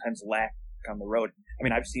they sometimes lack on the road. I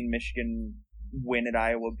mean, I've seen Michigan win at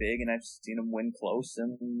Iowa big, and I've seen them win close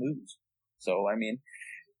and lose. So, I mean,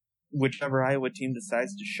 whichever Iowa team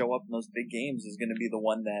decides to show up in those big games is going to be the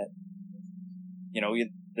one that, you know,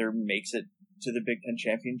 either makes it to the Big Ten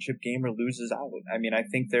championship game or loses out. I mean, I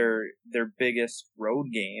think their biggest road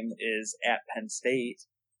game is at Penn State.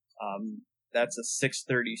 That's a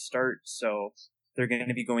 6:30 start, so they're going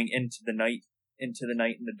to be going into the night in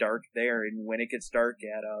the dark there. And when it gets dark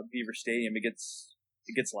at Beaver Stadium, it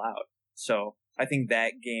gets loud. So I think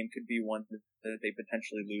that game could be one that they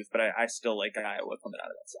potentially lose, but I still like Iowa coming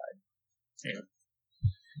out of that side.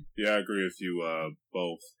 Yeah, I agree with you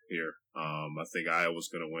both here. I think Iowa's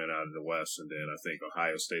going to win out of the West, and then I think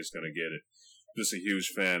Ohio State's going to get it. Just a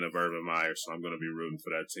huge fan of Urban Meyer, so I'm going to be rooting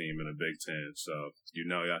for that team in the Big Ten. So, you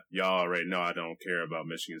know, y'all already know I don't care about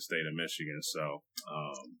Michigan State and Michigan. So,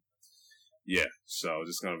 yeah. So,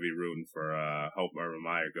 just going to be rooting for, hope Urban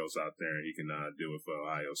Meyer goes out there and he can do it for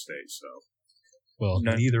Ohio State. So, well,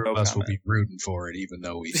 neither of us will be rooting for it, even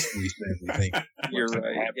though we think you're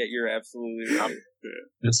right. Yeah, you're absolutely right.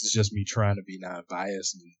 This is just me trying to be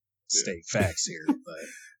non-biased and state facts here. But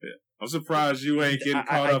yeah. I'm surprised you ain't getting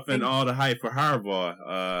caught up in all the hype for Harbaugh.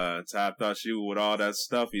 I thought you, with all that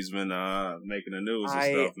stuff he's been making the news and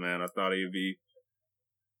stuff, man. I thought he'd be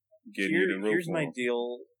getting you to root Here's for my him.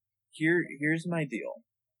 deal. Here's my deal.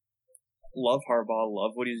 Love Harbaugh,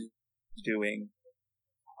 love what he's doing.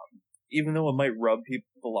 Even though it might rub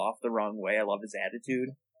people off the wrong way, I love his attitude.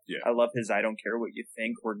 Yeah. I love his I don't care what you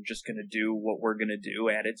think, we're just going to do what we're going to do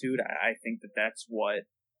attitude. I think that's what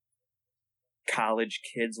college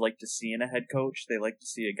kids like to see in a head coach. They like to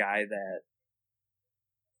see a guy that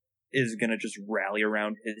is going to just rally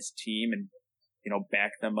around his team and,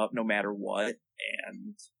 back them up no matter what,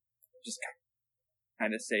 and just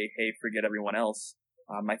kind of say, hey, forget everyone else.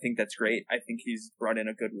 I think that's great. I think he's brought in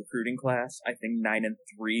a good recruiting class. I think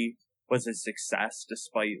 9-3 was a success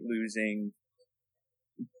despite losing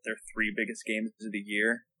their 3 biggest games of the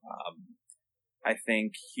year. I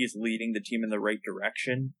think he's leading the team in the right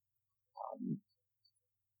direction.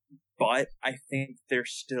 But I think they're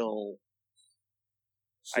still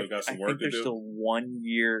got some work to do. Still 1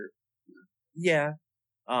 year. Yeah.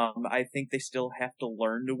 I think they still have to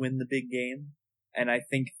learn to win the big game. And I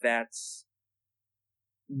think that's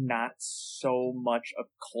not so much a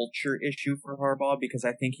culture issue for Harbaugh, because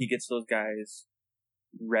I think he gets those guys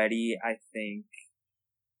ready. I think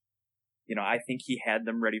he had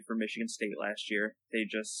them ready for Michigan State last year. They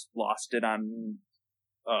just lost it on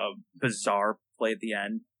a bizarre play at the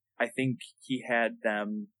end. I think he had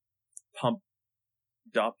them pumped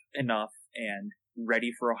up enough and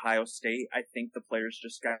ready for Ohio State. I think the players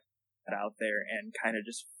just got out there and kind of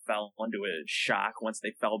just fell into a shock once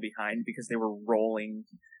they fell behind, because they were rolling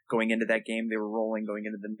going into that game. They were rolling going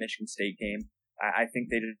into the Michigan State game. I think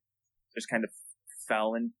they just kind of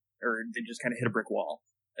fell in, or they just kind of hit a brick wall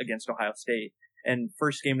against Ohio State. And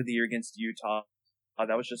first game of the year against Utah,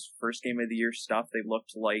 that was just first game of the year stuff. They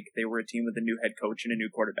looked like they were a team with a new head coach and a new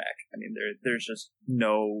quarterback. I mean, there's just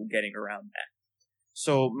no getting around that.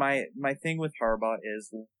 So my thing with Harbaugh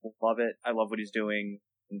is love it. I love what he's doing.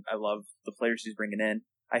 I love the players he's bringing in.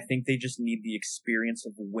 I think they just need the experience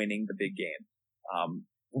of winning the big game.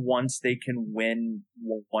 Once they can win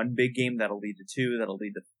one big game, that'll lead to 2, that'll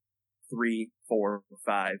lead to 3, 4,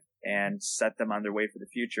 5, and set them on their way for the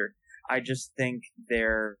future. I just think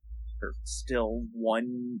they're still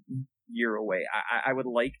 1 year away. I would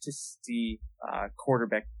like to see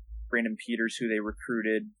quarterback Brandon Peters, who they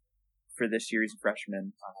recruited for this year's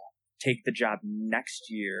freshman, take the job next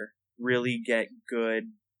year, really get good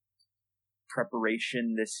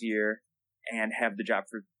preparation this year, and have the job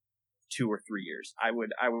for 2 or 3 years. I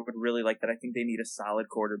would really like that. I think they need a solid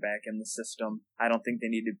quarterback in the system. I don't think they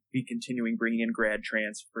need to be continuing bringing in grad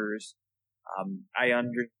transfers. I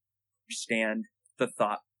understand the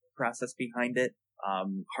thought process behind it.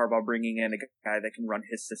 Harbaugh bringing in a guy that can run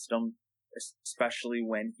his system, especially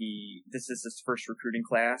when this is his first recruiting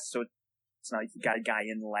class, so it's not like he got a guy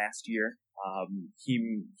in last year.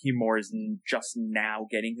 He more is just now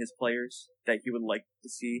getting his players that he would like to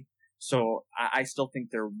see. So I still think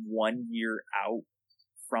they're 1 year out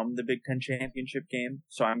from the Big Ten championship game.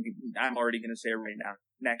 So I'm already going to say right now,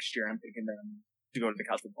 next year I'm picking them to go to the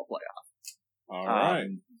college football playoff. All right.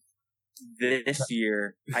 This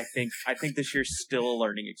year, I think this year's still a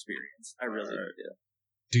learning experience. I really do.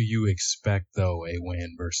 Do you expect, though, a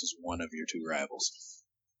win versus one of your 2 rivals?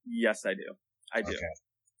 Yes, I do. I do. Okay.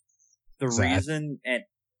 The So reason,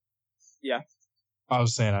 I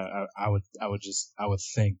was saying I would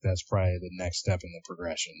think that's probably the next step in the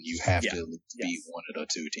progression. You have to beat one of the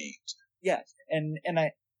 2 teams. Yeah, and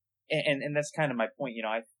that's kind of my point.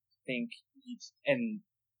 I think, and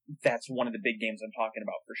that's one of the big games I'm talking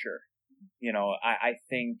about for sure. I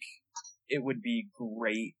think it would be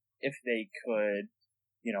great if they could,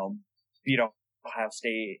 beat Ohio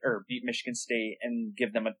State or beat Michigan State and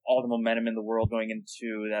give them all the momentum in the world going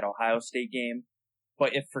into that Ohio State game.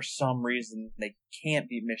 But if for some reason they can't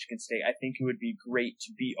beat Michigan State, I think it would be great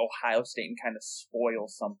to beat Ohio State and kind of spoil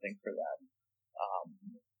something for them.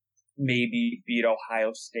 Maybe beat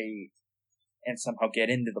Ohio State and somehow get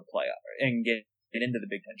into the playoff and get into the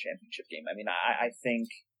Big Ten championship game. I mean, I think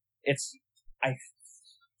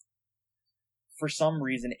for some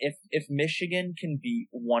reason, if Michigan can beat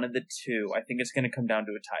one of the 2, I think it's going to come down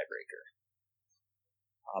to a tiebreaker.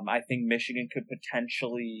 I think Michigan could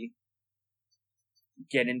potentially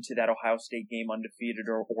get into that Ohio State game undefeated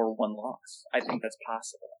or 1 loss. I think that's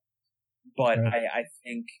possible. But I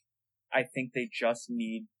think they just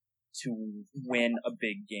need to win a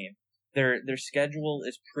big game. Their schedule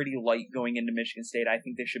is pretty light going into Michigan State. I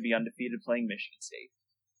think they should be undefeated playing Michigan State.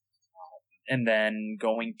 And then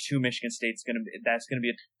going to Michigan State's that's gonna be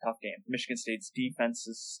a tough game. Michigan State's defense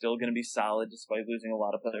is still gonna be solid despite losing a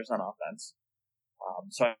lot of players on offense.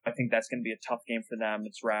 So I think that's gonna be a tough game for them.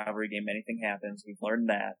 It's a rivalry game. Anything happens. We've learned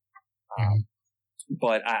that.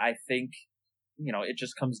 But I think, it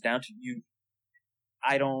just comes down to you.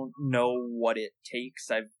 I don't know what it takes.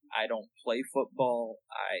 I don't play football.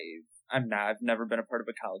 I've never been a part of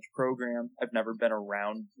a college program. I've never been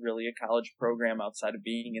around really a college program outside of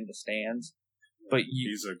being in the stands. But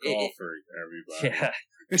he's a golfer, everybody. Yeah.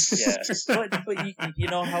 Yeah. But you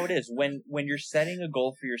know how it is. When you're setting a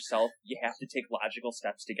goal for yourself, you have to take logical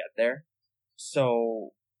steps to get there.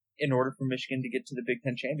 So in order for Michigan to get to the Big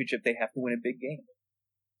Ten championship, they have to win a big game.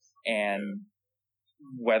 And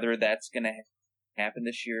whether that's going to happen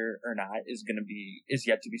this year or not is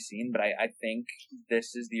yet to be seen. But I think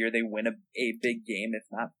this is the year they win a big game, if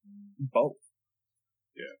not both.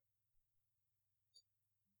 Yeah.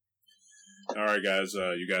 All right, guys.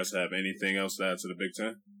 You guys have anything else to add to the Big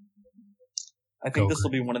Ten? I think this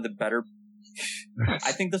will be one of the better.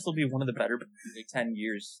 I think this will be one of the better Big Ten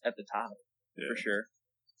years at the top, for sure.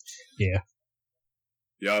 Yeah.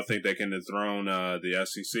 Y'all think they can dethrone the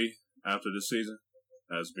SEC after this season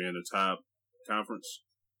as being the top conference?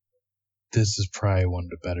 This is probably one of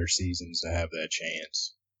the better seasons to have that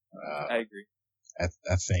chance. I agree.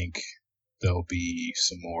 I think there'll be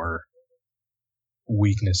some more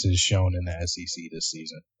weaknesses shown in the SEC this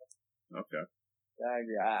season. Okay. I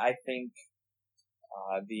agree. I think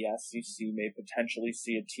the SEC may potentially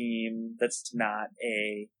see a team that's not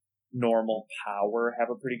a normal power have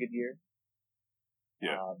a pretty good year.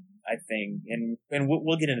 Yeah. I think, and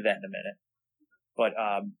we'll get into that in a minute. But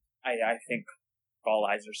I think all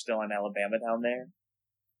eyes are still on Alabama down there.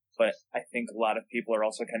 But I think a lot of people are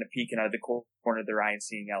also kind of peeking out of the corner of their eye and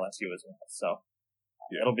seeing LSU as well. So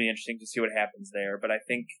it'll be interesting to see what happens there. But I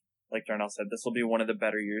think, like Darnell said, this will be one of the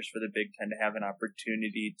better years for the Big Ten to have an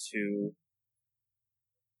opportunity to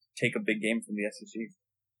take a big game from the SEC.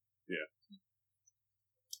 Yeah.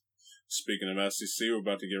 Speaking of SEC, we're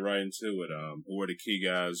about to get right into it. Who are the key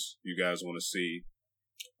guys you guys want to see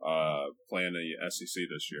playing the SEC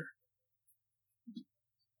this year?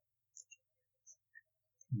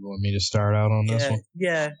 You want me to start out on this one?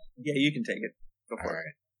 Yeah, you can take it. Go for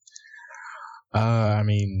it. Right. I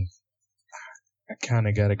mean, I kind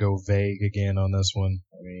of got to go vague again on this one.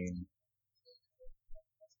 I mean,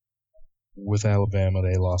 with Alabama,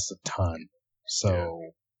 they lost a ton. So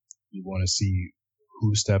you want to see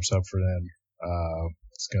who steps up for them.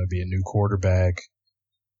 It's going to be a new quarterback.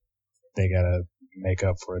 They got to make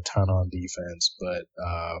up for a ton on defense, but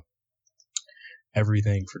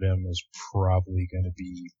everything for them is probably going to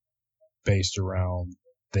be based around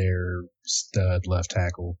their stud left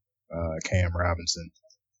tackle, Cam Robinson.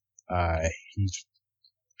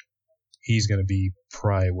 He's going to be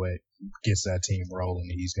probably what gets that team rolling.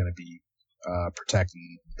 He's going to be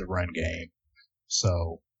protecting the run game.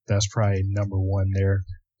 So that's probably number one there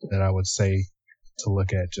that I would say to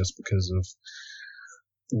look at, just because of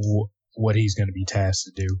what he's going to be tasked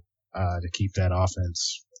to do to keep that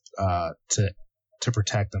offense to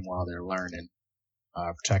protect them while they're learning,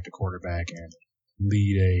 protect the quarterback, and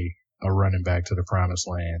lead a running back to the promised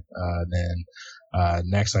land. Then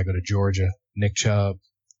next I go to Georgia. Nick Chubb,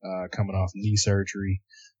 coming off knee surgery,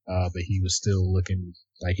 but he was still looking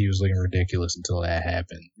like he was looking ridiculous until that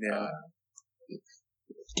happened. Yeah.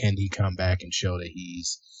 Can he come back and show that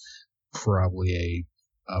he's probably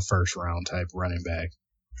a first round type running back,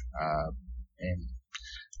 and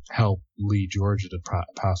help lead Georgia to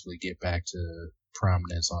possibly get back to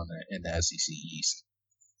prominence in the SEC East?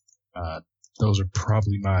 Those are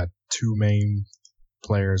probably my two main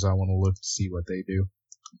players I want to look to see what they do.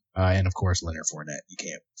 And of course, Leonard Fournette. You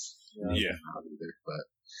can't. Either, but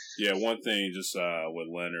yeah, one thing just with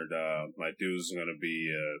Leonard, my dude's going to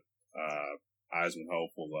be Heisman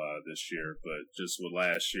hopeful this year, but just with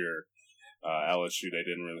last year, LSU, they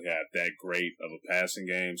didn't really have that great of a passing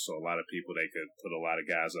game, so a lot of people, they could put a lot of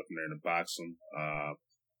guys up in there to box them,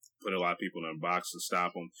 put a lot of people in the box to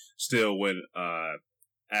stop them. Still went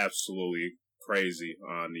absolutely crazy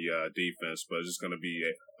on the defense, but it's just going to be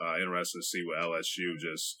interesting to see what LSU,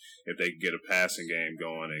 just if they can get a passing game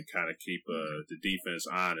going and kind of keep the defense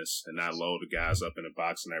honest and not load the guys up in the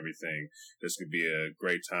box and everything. This could be a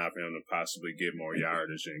great time for them to possibly get more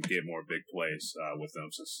yardage and get more big plays with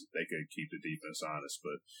them, since they could keep the defense honest.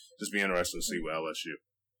 But just be interesting to see with LSU.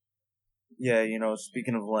 Yeah,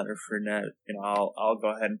 speaking of Leonard Fournette, I'll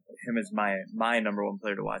go ahead and put him as my number one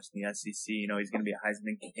player to watch in the SEC. He's going to be a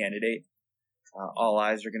Heisman candidate. All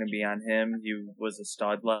eyes are going to be on him. He was a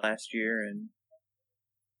stud last year and,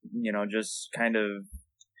 just kind of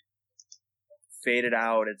faded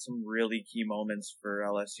out at some really key moments for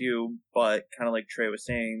LSU. But kind of like Trey was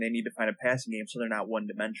saying, they need to find a passing game so they're not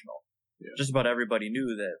one-dimensional. Yeah. Just about everybody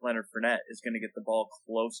knew that Leonard Fournette is going to get the ball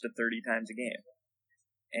close to 30 times a game.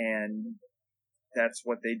 And that's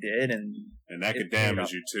what they did, and that could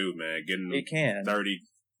damage you too, man. Getting 30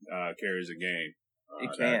 carries a game. It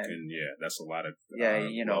can. That's a lot of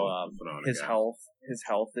his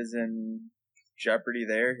health is in jeopardy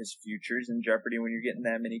there. His future's in jeopardy when you're getting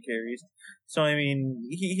that many carries. So, I mean,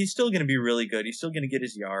 he's still going to be really good. He's still going to get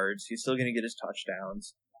his yards. He's still going to get his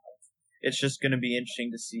touchdowns. It's just going to be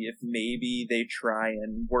interesting to see if maybe they try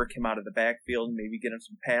and work him out of the backfield and maybe get him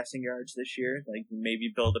some passing yards this year. Like,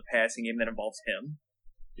 maybe build a passing game that involves him.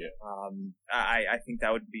 Yeah. I think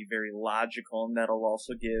that would be very logical, and that'll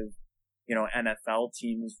also give, NFL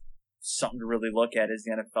teams something to really look at, as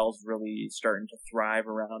the NFL's really starting to thrive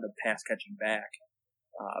around a pass-catching back.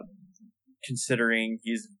 Considering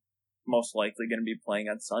he's most likely going to be playing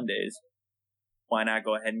on Sundays, why not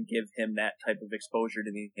go ahead and give him that type of exposure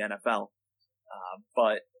to the NFL?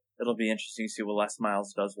 But it'll be interesting to see what Les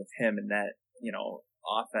Miles does with him and that,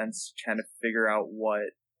 offense, kind of figure out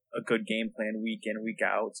what a good game plan week in, week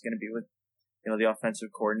out is going to be with, the offensive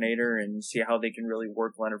coordinator, and see how they can really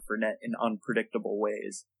work Leonard Fournette in unpredictable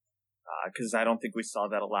ways. Because I don't think we saw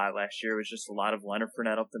that a lot last year. It was just a lot of Leonard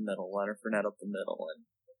Fournette up the middle, and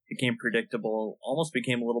it became predictable, almost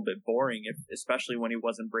became a little bit boring, especially when he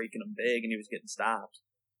wasn't breaking them big and he was getting stopped.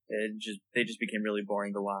 They just became really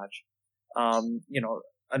boring to watch.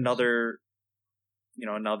 Another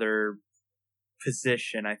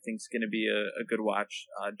position I think is going to be a good watch.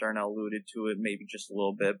 Darnell alluded to it maybe just a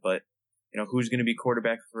little bit, but who's going to be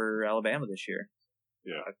quarterback for Alabama this year?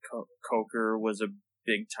 Yeah, Coker was a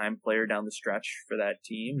big time player down the stretch for that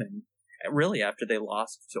team, and really after they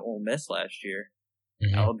lost to Ole Miss last year,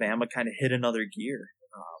 Alabama kind of hit another gear.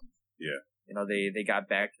 They got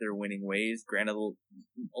back to their winning ways. Granted,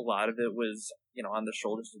 a lot of it was on the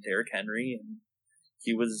shoulders of Derrick Henry, and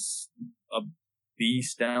he was a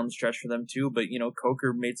beast down the stretch for them too. But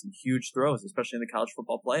Coker made some huge throws, especially in the college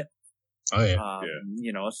football playoff. Oh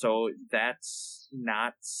yeah. So that's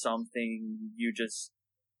not something you just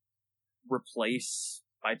replace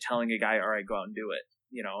by telling a guy, all right, go out and do it.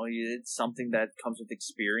 It's something that comes with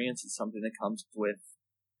experience. It's something that comes with,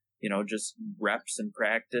 just reps in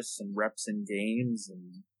practice and reps in games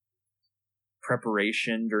and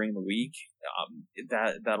preparation during the week.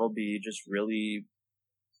 That'll be just really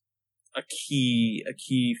a key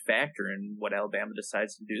factor in what Alabama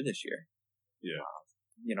decides to do this year. Yeah.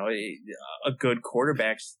 A good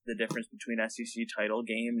quarterback's the difference between SEC title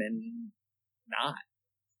game and not.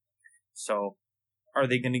 So, are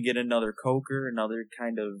they going to get another Coker, another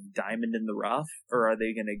kind of diamond in the rough, or are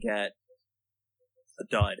they going to get a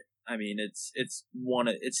dud? I mean,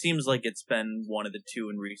 it seems like it's been one of the two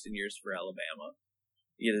in recent years for Alabama.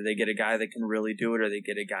 Either they get a guy that can really do it, or they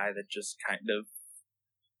get a guy that just kind of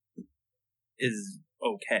is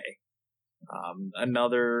okay.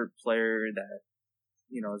 Another player that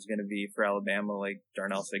is going to be for Alabama, like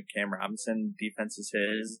Darnell said, Cam Robinson. Defense is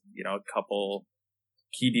his. A couple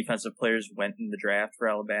key defensive players went in the draft for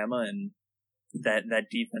Alabama, and that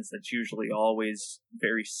defense that's usually always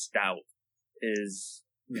very stout is,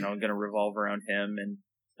 going to revolve around him. And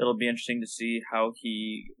it'll be interesting to see how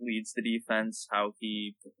he leads the defense, how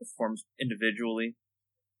he performs individually.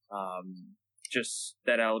 Just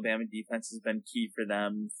that Alabama defense has been key for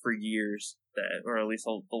them for years, or at least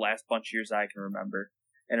the last bunch of years I can remember.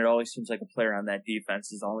 And it always seems like a player on that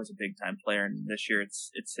defense is always a big time player, and this year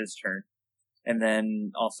it's his turn. And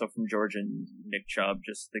then also from Georgia, Nick Chubb,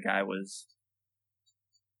 just the guy was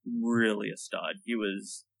really a stud. He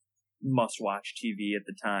was must-watch TV at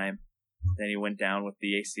the time. Then he went down with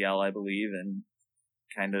the ACL, I believe, and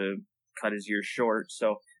kind of cut his years short.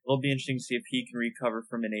 So it'll be interesting to see if he can recover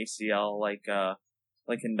from an ACL like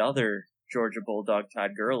another Georgia Bulldog,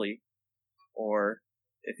 Todd Gurley, or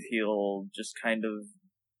if he'll just kind of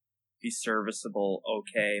be serviceable,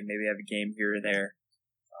 okay, maybe have a game here or there.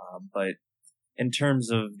 But in terms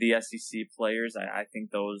of the SEC players, I think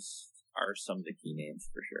those are some of the key names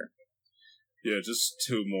for sure. Yeah, just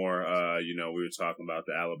two more. We were talking about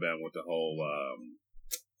the Alabama with the whole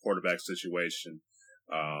quarterback situation.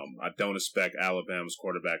 I don't expect Alabama's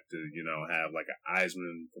quarterback to, have like an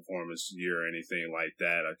Heisman performance year or anything like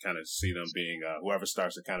that. I kind of see them being whoever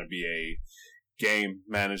starts to kind of be a game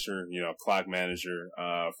manager, clock manager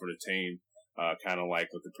for the team, kind of like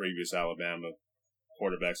what the previous Alabama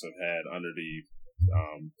quarterbacks have had under the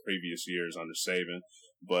previous years under Saban.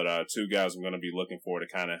 But two guys I'm going to be looking for to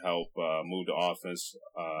kind of help move the offense,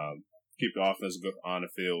 keep the offense on the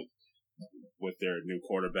field with their new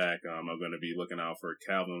quarterback. I'm going to be looking out for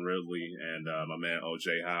Calvin Ridley and my man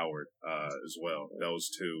O.J. Howard as well. Those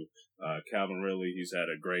two. Calvin Ridley, he's had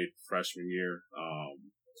a great freshman year. I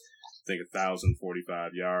think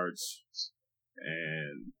 1,045 yards.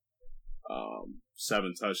 And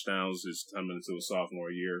 7 touchdowns is coming into a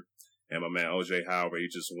sophomore year. And my man OJ Howard, he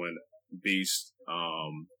just went beast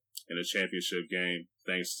in a championship game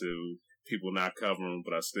thanks to people not covering,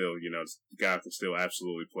 but I still, the guy can still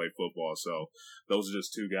absolutely play football. So those are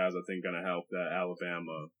just 2 guys I think going to help that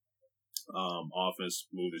Alabama offense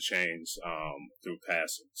move the chains through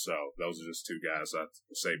passing. So those are just 2 guys I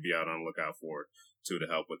say be out on the lookout for to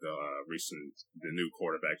help with the new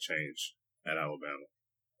quarterback change at Alabama.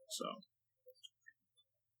 So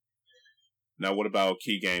now, what about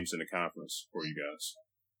key games in the conference for you guys?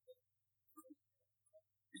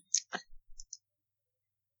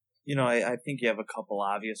 I think you have a couple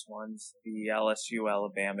obvious ones. The LSU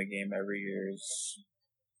Alabama game every year is,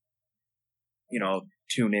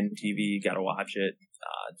 tune in TV, you gotta watch it.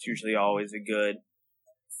 It's usually always a good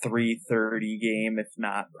 3:30 game, if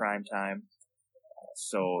not prime time.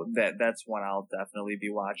 So that's one I'll definitely be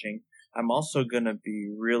watching. I'm also gonna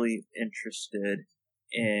be really interested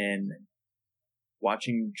in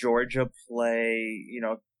watching Georgia play,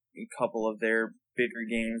 a couple of their bigger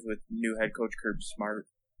games with new head coach Kirby Smart.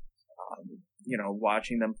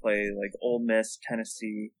 Watching them play like Ole Miss,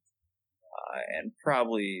 Tennessee, and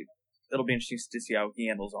probably it'll be interesting to see how he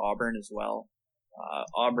handles Auburn as well.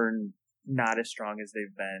 Auburn not as strong as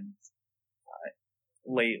they've been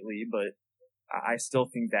lately, but I still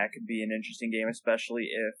think that could be an interesting game, especially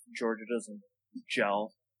if Georgia doesn't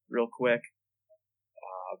gel real quick.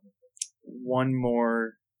 One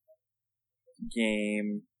more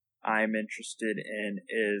game I'm interested in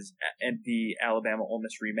is the Alabama Ole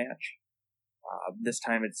Miss rematch. This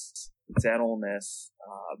time it's at Ole Miss.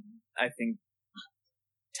 I think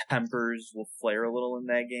tempers will flare a little in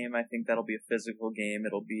that game. I think that'll be a physical game.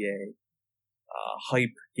 It'll be a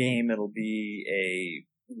hype game. It'll be a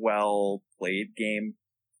well played game.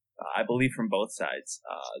 I believe from both sides.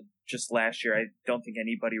 Just last year, I don't think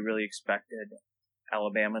anybody really expected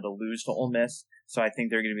Alabama to lose to Ole Miss, so I think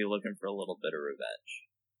they're going to be looking for a little bit of revenge.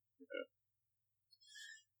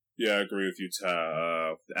 Yeah, I agree with you,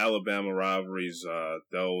 Ty. The Alabama rivalries,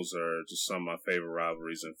 those are just some of my favorite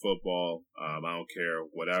rivalries in football. I don't care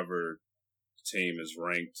whatever team is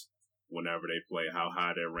ranked, whenever they play, how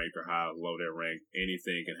high they're ranked or how low they're ranked.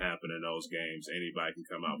 Anything can happen in those games. Anybody can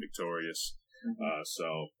come out victorious.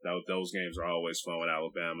 So those games are always fun with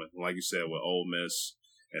Alabama. Like you said, with Ole Miss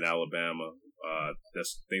and Alabama, I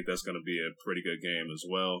think that's going to be a pretty good game as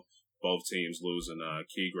well. Both teams losing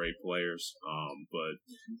key great players. But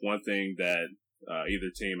one thing that either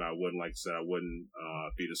team, I wouldn't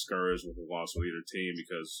be discouraged with the loss of either team,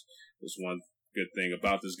 because there's one good thing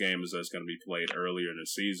about this game is that it's going to be played earlier in the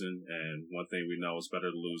season. And one thing we know is better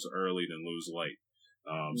to lose early than lose late.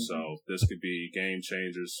 So this could be game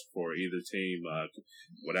changers for either team.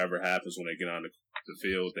 Whatever happens when they get on the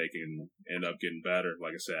field, they can end up getting better.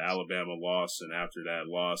 Like I said, Alabama lost, and after that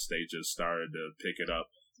loss, they just started to pick it up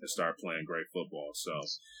and start playing great football. So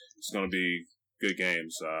it's going to be good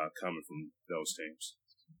games coming from those teams.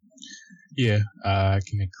 Yeah, I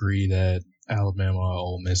can agree that Alabama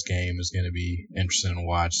Ole Miss game is going to be interesting to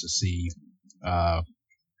watch to see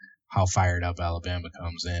how fired up Alabama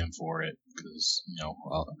comes in for it, because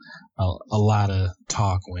a lot of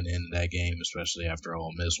talk went into that game, especially after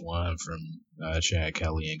Ole Miss won from Chad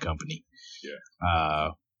Kelly and company. Yeah.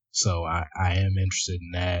 So I am interested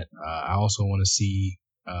in that. I also want to see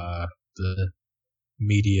the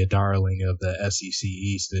media darling of the SEC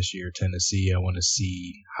East this year, Tennessee. I want to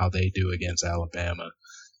see how they do against Alabama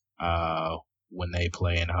when they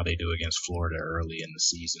play, and how they do against Florida early in the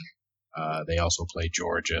season. They also play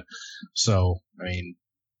Georgia. So, I mean,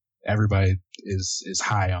 everybody is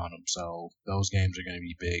high on them. So those games are going to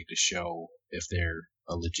be big to show if they're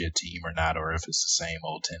a legit team or not, or if it's the same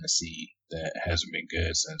old Tennessee that hasn't been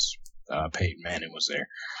good since Peyton Manning was there.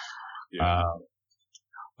 Yeah.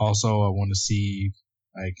 Also, I want to see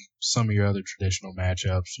like some of your other traditional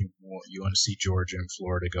matchups. You want to see Georgia and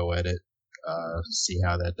Florida go at it, see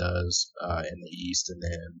how that does in the East, and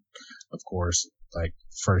then of course, like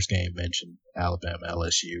first game mentioned, Alabama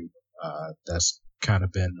LSU. That's kind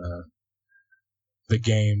of been the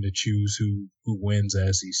game to choose who wins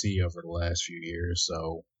SEC over the last few years.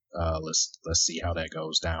 So let's see how that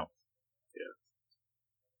goes down.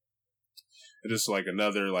 It is like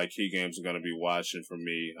another key games I'm going to be watching for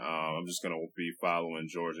me. I'm just going to be following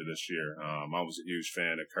Georgia this year. I was a huge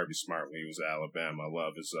fan of Kirby Smart when he was at Alabama. I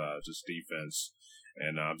love his just defense,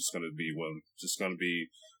 and I'm just going to be willing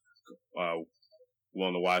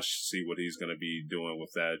to watch, see what he's going to be doing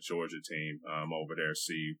with that Georgia team over there.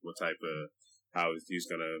 See what type of how he's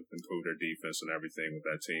going to improve their defense and everything with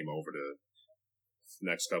that team over the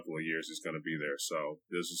next couple of years he's going to be there. So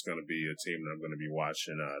this is going to be a team that I'm going to be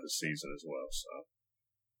watching this season as well. So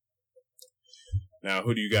now,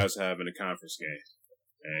 who do you guys have in the conference game,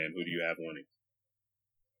 and who do you have winning?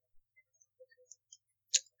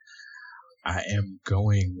 I am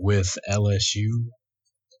going with LSU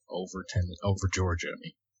over Georgia.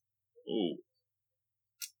 Ooh.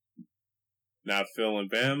 Not feeling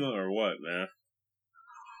Bama or what, man?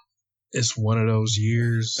 It's one of those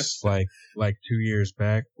years, like 2 years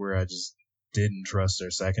back, where I just didn't trust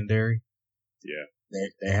their secondary. Yeah.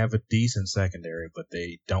 They have a decent secondary, but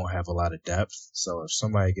they don't have a lot of depth. So if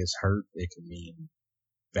somebody gets hurt, it can mean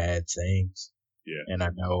bad things. Yeah. And I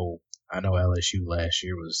know LSU last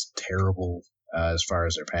year was terrible as far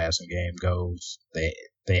as their passing game goes.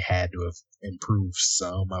 They had to have improved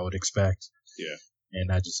some, I would expect. Yeah.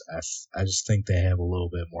 And I just think they have a little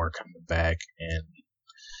bit more coming back, and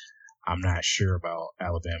I'm not sure about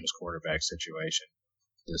Alabama's quarterback situation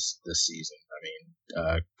this season. I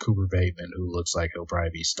mean, Cooper Bateman, who looks like he'll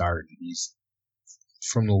probably be starting. He's,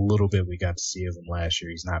 from the little bit we got to see of him last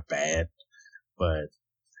year, he's not bad, but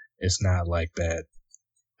it's not like that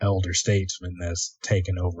elder statesman that's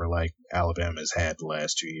taken over like Alabama's had the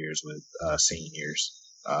last 2 years with seniors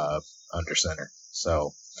under center.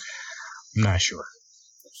 So I'm not sure.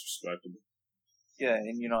 That's respectable. Yeah,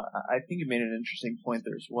 and I think you made an interesting point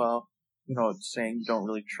there as well. Saying you don't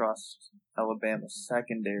really trust Alabama's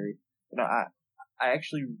secondary. I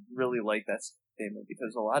actually really like that statement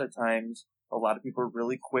because a lot of times, a lot of people are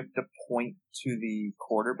really quick to point to the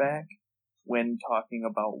quarterback when talking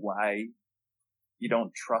about why you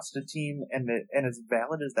don't trust a team. And as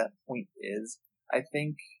valid as that point is, I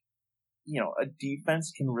think, a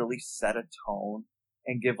defense can really set a tone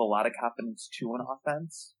and give a lot of confidence to an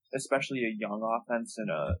offense, especially a young offense and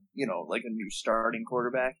like a new starting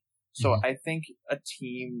quarterback. So I think a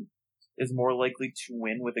team is more likely to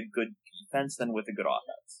win with a good defense than with a good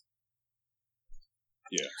offense.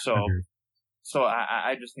 Yeah. So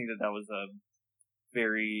I just think that was a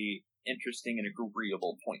very interesting and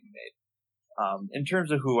agreeable point you made. In terms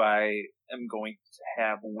of who I am going to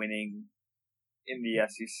have winning in the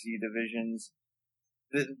SEC divisions,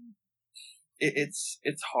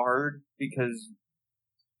 it's hard because,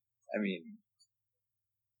 I mean,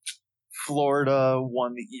 Florida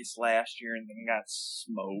won the East last year and then got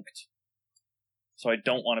smoked. So I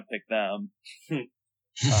don't want to pick them.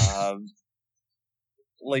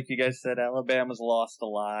 Like you guys said, Alabama's lost a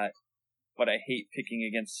lot, but I hate picking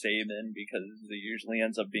against Saban because it usually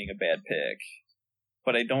ends up being a bad pick.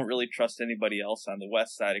 But I don't really trust anybody else on the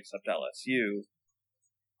West side except LSU.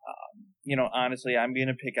 Honestly, I'm going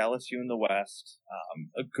to pick LSU in the West.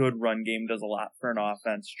 A good run game does a lot for an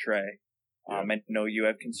offense, Trey. I know you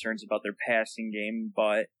have concerns about their passing game,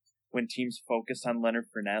 but when teams focus on Leonard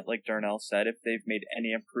Fournette, like Darnell said, if they've made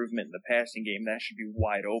any improvement in the passing game, that should be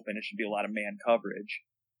wide open. It should be a lot of man coverage,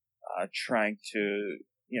 trying to,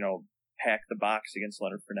 pack the box against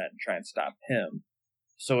Leonard Fournette and try and stop him.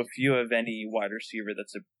 So if you have any wide receiver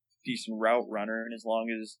that's a decent route runner, and as long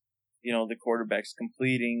as, the quarterback's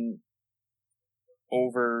completing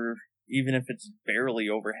over, even if it's barely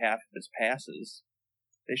over half of his passes,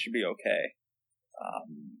 they should be okay.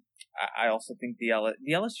 I also think the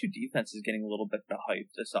LSU defense is getting a little bit the hype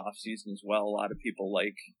this offseason as well. A lot of people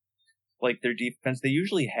like their defense. They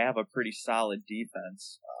usually have a pretty solid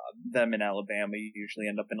defense. Them in Alabama usually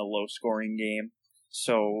end up in a low-scoring game.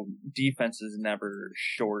 So defense is never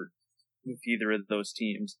short with either of those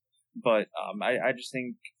teams. But I just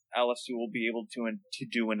think LSU will be able to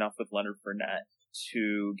do enough with Leonard Fournette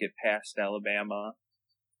to get past Alabama.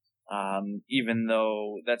 Even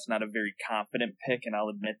though that's not a very confident pick, and I'll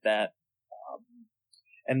admit that.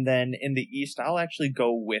 And then in the East, I'll actually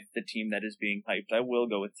go with the team that is being hyped. I will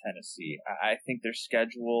go with Tennessee. I think their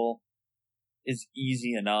schedule is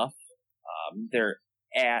easy enough. They're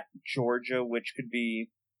at Georgia, which could be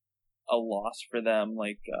a loss for them.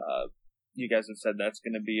 Like you guys have said, that's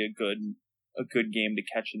going to be a good game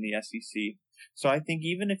to catch in the SEC. So I think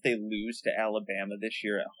even if they lose to Alabama this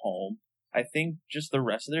year at home, I think just the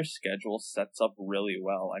rest of their schedule sets up really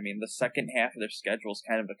well. I mean, the second half of their schedule is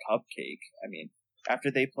kind of a cupcake. I mean,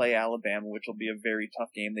 after they play Alabama, which will be a very tough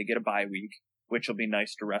game, they get a bye week, which will be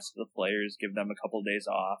nice to rest the players, give them a couple of days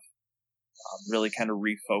off, really kind of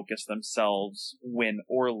refocus themselves, win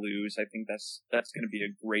or lose. I think that's going to be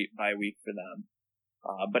a great bye week for them.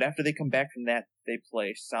 But after they come back from that, they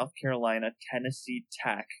play South Carolina, Tennessee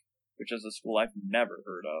Tech, which is a school I've never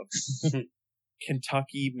heard of,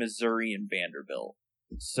 Kentucky, Missouri, and Vanderbilt.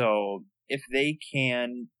 So if they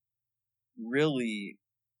can really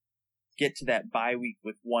get to that bye week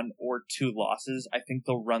with 1 or 2 losses, I think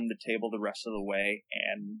they'll run the table the rest of the way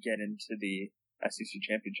and get into the SEC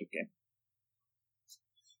championship game.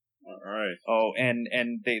 All right. Oh, and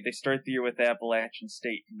they start the year with Appalachian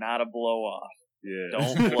State, not a blow off. Yeah.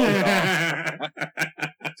 Don't blow it off.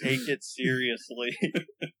 Take it seriously.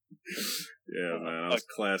 Yeah, man. That was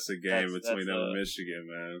a classic game between them and Michigan,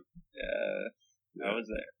 man. Yeah. I was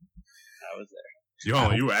there.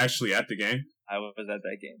 You were actually at the game? I was at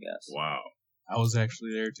that game, yes. Wow. I was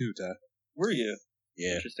actually there too, Ty. Were you?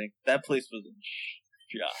 Yeah. Interesting. That place was a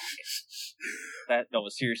shock.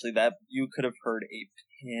 Seriously, that you could have heard a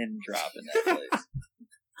pin drop in that place.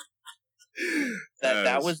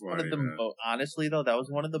 that was funny, one of the honestly though, that was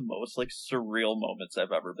one of the most like surreal moments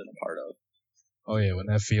I've ever been a part of. Oh yeah, when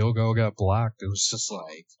that field goal got blocked, it was just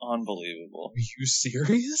like unbelievable. Are you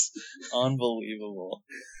serious? Unbelievable.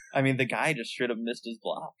 I mean, the guy just straight up missed his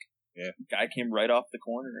block. Yeah. The guy came right off the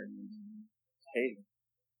corner and hey.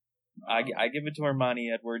 I give it to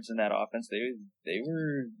Armani Edwards in that offense. They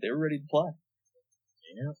were ready to play.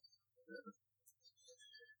 Yeah.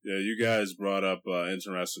 Yeah, you guys brought up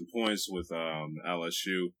interesting points with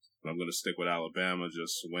LSU. I'm going to stick with Alabama.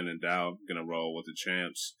 Just when in doubt, going to roll with the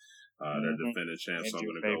champs. They're defending champs, so I'm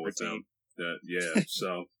going to go with them. Yeah,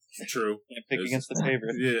 so true. Can't pick against the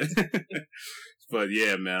favorite. Yeah. But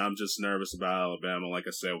yeah, man, I'm just nervous about Alabama. Like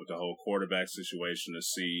I said, with the whole quarterback situation, to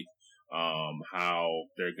see how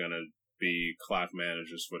they're going to be clock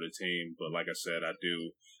managers for the team. But like I said, I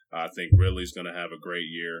think Ridley's going to have a great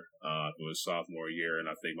year for his sophomore year, and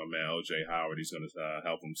I think my man O.J. Howard, he's going to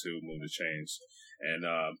help him too move the chains. And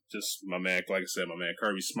just my man, like I said, my man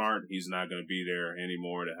Kirby Smart, he's not going to be there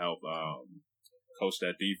anymore to help coach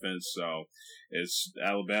that defense. So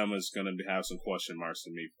Alabama's going to have some question marks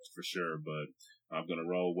to me for sure, but I'm going to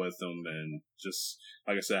roll with them. And just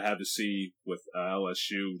like I said, I have to see with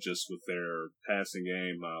LSU just with their passing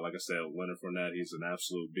game. Like I said, Leonard Fournette, he's an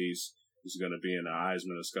absolute beast. He's going to be in the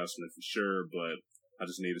Heisman discussion for sure, but I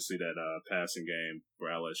just need to see that passing game for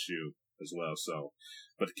LSU as well. So,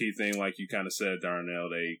 but the key thing, like you kind of said, Darnell,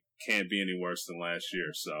 they can't be any worse than last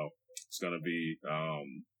year. So it's going to be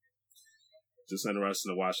just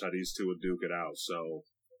interesting to watch how these two would duke it out. So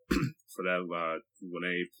for that, when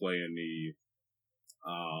they play in the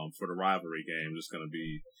for the rivalry game, it's going to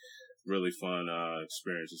be really fun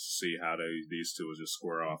experiences to see how these two will just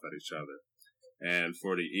square off at each other. And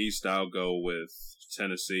for the East, I'll go with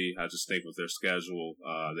Tennessee. I just think with their schedule,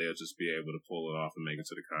 they'll just be able to pull it off and make it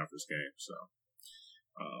to the conference game. So,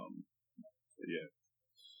 yeah.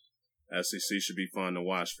 SEC should be fun to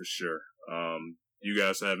watch for sure. You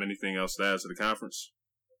guys have anything else to add to the conference?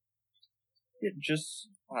 Yeah, just,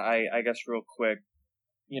 I guess real quick,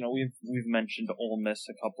 we've mentioned Ole Miss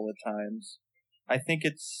a couple of times. I think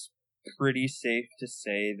it's pretty safe to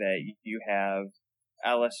say that you have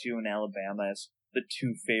LSU and Alabama as the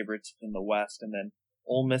two favorites in the West, and then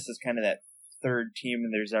Ole Miss is kind of that third team,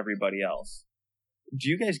 and there's everybody else. Do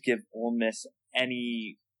you guys give Ole Miss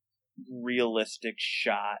any realistic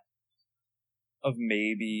shot of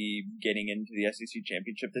maybe getting into the SEC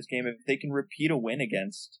championship this game if they can repeat a win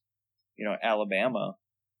against, Alabama?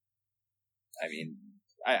 I mean,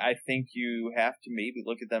 I think you have to maybe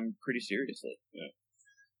look at them pretty seriously. Yeah.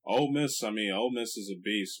 Ole Miss is a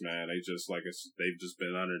beast, man. They've just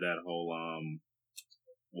been under that whole,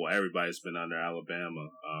 everybody's been under Alabama,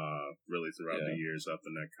 really throughout the years up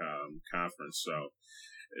in that conference. So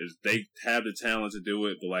they have the talent to do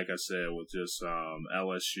it, but like I said, with just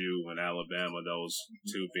LSU and Alabama, those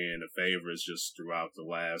two being the favorites just throughout the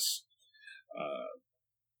last,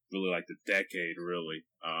 really like the decade, really.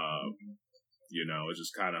 It's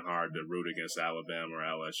just kind of hard to root against Alabama or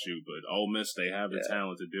LSU, but Ole Miss, they have the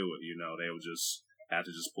talent to do it. They would just have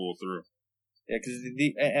to just pull through. Yeah, because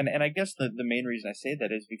and I guess the main reason I say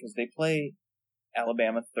that is because they play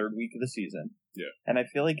Alabama third week of the season. Yeah. And I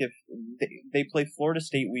feel like if they play Florida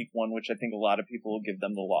State week 1, which I think a lot of people will give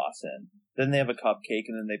them the loss in, then they have a cupcake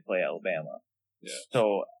and then they play Alabama. Yeah.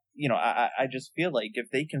 So, I just feel like if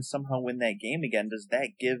they can somehow win that game again, does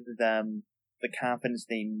that give them the confidence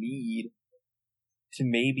they need to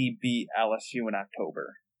maybe beat LSU in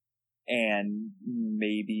October and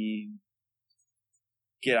maybe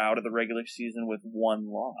get out of the regular season with one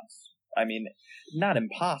loss? I mean, not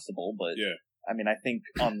impossible, but I mean, I think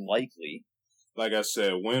unlikely. Like I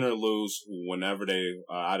said, win or lose, whenever they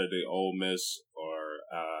out of the Ole Miss or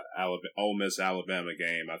Ole Miss Alabama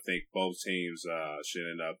game, I think both teams should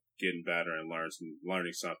end up getting better and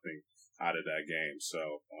learning something out of that game.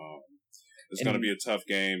 So it's going to be a tough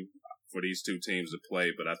game for these two teams to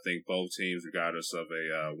play, but I think both teams, regardless of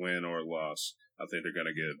a win or a loss, I think they're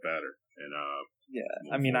going to get better. And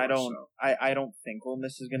yeah, I mean, I don't think Ole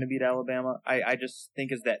Miss is going to beat Alabama. I just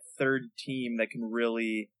think as that third team that can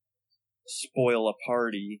really spoil a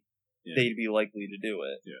party, they'd be likely to do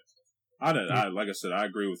it. Yeah. Like I said, I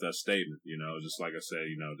agree with that statement. Just like I said,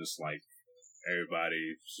 just like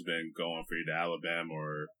everybody's been going for either Alabama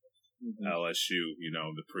or LSU,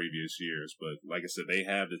 the previous years. But like I said, they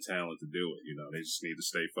have the talent to do it. They just need to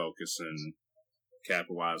stay focused and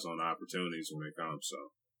capitalize on opportunities when they come.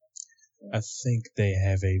 So I think they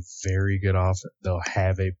have a very good offense. They'll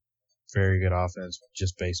have a very good offense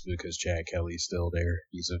just basically because Chad Kelly's still there.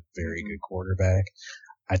 He's a very good quarterback.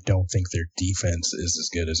 I don't think their defense is as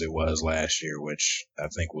good as it was last year, which I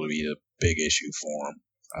think will be a big issue for them.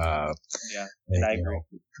 I agree.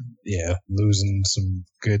 Losing some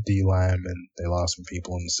good D linemen. They lost some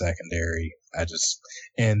people in the secondary.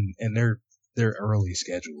 And their early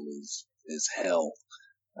schedule is hell.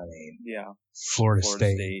 I mean, Florida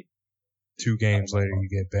State. 2 games later, you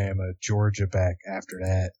get Bama, Georgia back after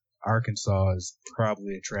that. Arkansas is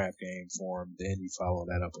probably a trap game for them. Then you follow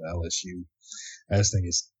that up with LSU. I just think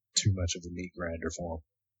it's too much of a meat grinder for them.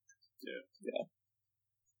 Yeah.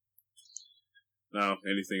 Now,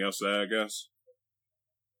 anything else to add, guys?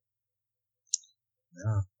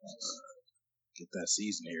 No. Get that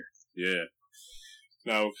season here. Yeah.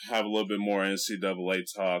 Now, have a little bit more NCAA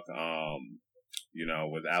talk.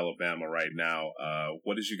 With Alabama right now,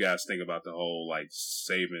 what did you guys think about the whole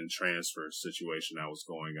Saban transfer situation that was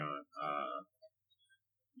going on?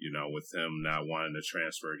 With him not wanting to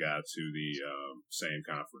transfer a guy to the same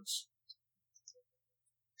conference.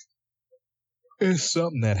 It's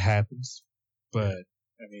something that happens, but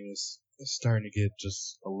I mean, it's starting to get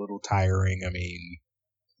just a little tiring. I mean,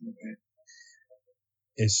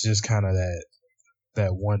 it's just kind of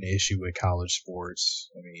that one issue with college sports.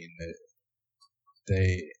 I mean,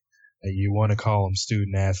 you want to call them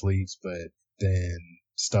student athletes, but then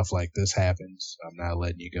stuff like this happens. I'm not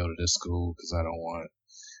letting you go to this school because I don't want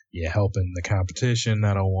you helping the competition.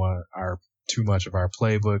 I don't want too much of our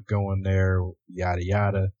playbook going there, yada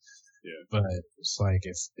yada. Yeah. But it's like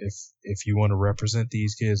if you want to represent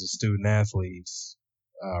these kids as student athletes,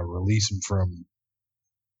 release them from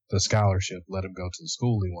the scholarship, let him go to the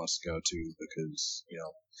school he wants to go to because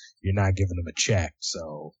you're not giving him a check,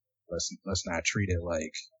 so let's not treat it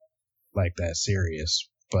like that serious.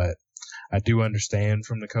 But I do understand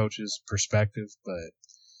from the coach's perspective, but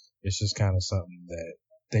it's just kind of something that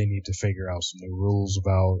they need to figure out some new rules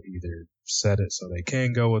about. Either set it so they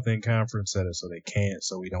can go within conference, set it so they can't,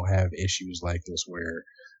 so we don't have issues like this where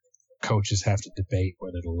coaches have to debate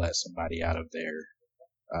whether to let somebody out of their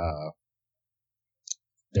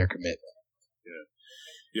commitment.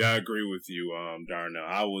 Yeah, I agree with you, Darnell.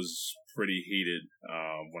 I was pretty heated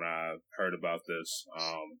when I heard about this.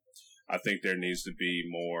 I think there needs to be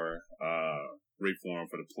more reform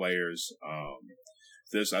for the players. I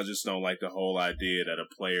just don't like the whole idea that a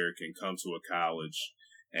player can come to a college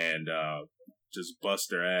and just bust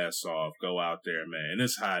their ass off, go out there, man. And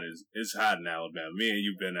it's hot in Alabama. Me and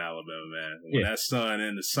you've been to Alabama, man. When that sun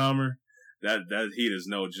in the summer, that heat is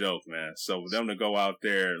no joke, man. So for them to go out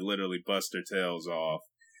there and literally bust their tails off,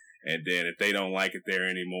 and then if they don't like it there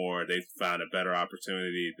anymore, they find a better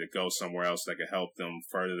opportunity to go somewhere else that could help them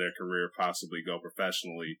further their career, possibly go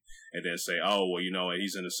professionally, and then say, oh, well,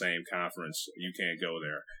 he's in the same conference. You can't go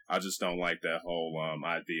there. I just don't like that whole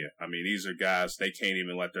idea. I mean, these are guys, they can't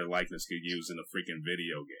even let their likeness get used in a freaking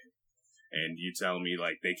video game. And you telling me,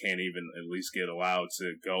 they can't even at least get allowed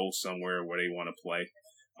to go somewhere where they want to play.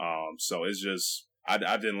 So it's just, I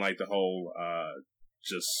didn't like the whole,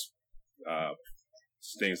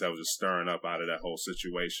 things that was just stirring up out of that whole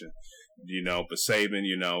situation, but Saban,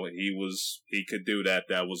 he could do that.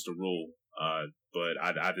 That was the rule. But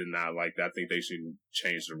I did not like that. I think they should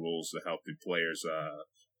change the rules to help the players,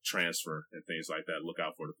 transfer and things like that. Look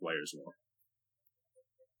out for the players more.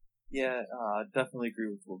 Yeah, definitely agree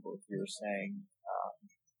with what both of you were saying.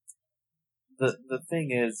 The thing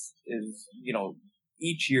is,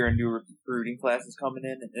 each year a new recruiting class is coming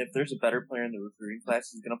in, and if there's a better player in the recruiting class,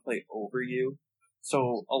 he's going to play over you.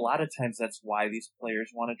 So a lot of times that's why these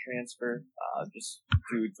players want to transfer, just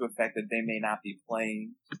due to the fact that they may not be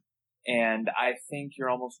playing. And I think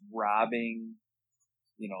you're almost robbing,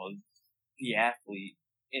 the athlete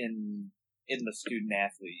in the student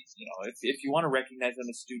athlete. If you want to recognize them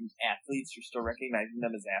as student athletes, you're still recognizing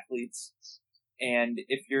them as athletes. And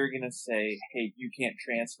if you're going to say, hey, you can't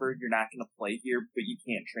transfer, you're not going to play here, but you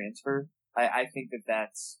can't transfer, I think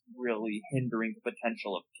that's really hindering the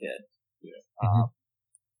potential of a kid. Yeah.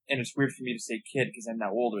 And it's weird for me to say kid because I'm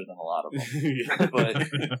now older than a lot of them.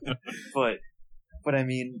 But I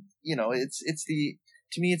mean, it's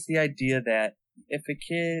to me, it's the idea that if a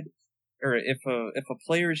kid or if a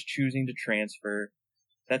player is choosing to transfer,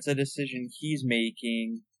 that's a decision he's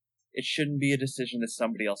making. It shouldn't be a decision that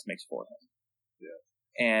somebody else makes for him. Yeah.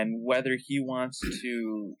 And whether he wants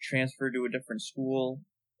to transfer to a different school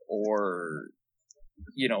or,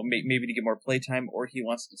 maybe to get more playtime, or he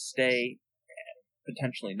wants to stay and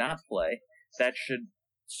potentially not play, that should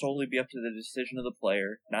solely be up to the decision of the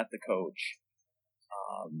player, not the coach.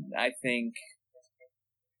 I think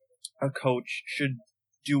a coach should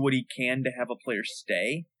do what he can to have a player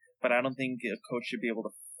stay, but I don't think a coach should be able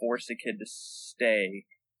to force a kid to stay,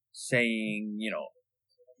 saying,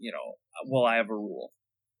 well, I have a rule.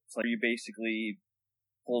 It's like, are you basically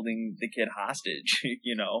holding the kid hostage?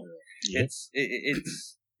 Yeah.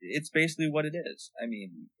 It's basically what it is. I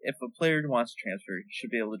mean, if a player wants to transfer, he should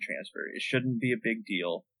be able to transfer. It shouldn't be a big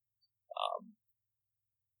deal.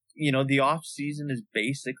 The off season is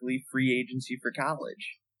basically free agency for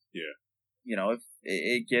college. Yeah. If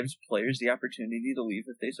it gives players the opportunity to leave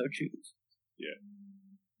if they so choose. Yeah.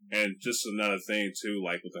 And just another thing too,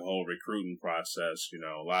 like with the whole recruiting process,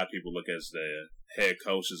 a lot of people look at the head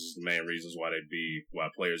coaches as the main reasons why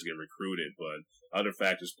players get recruited, but other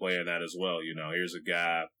factors play in that as well. Here's a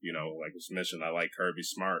guy, like was mentioned, I like Kirby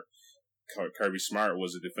Smart. Kirby Smart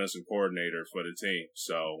was a defensive coordinator for the team.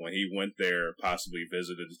 So when he went there, possibly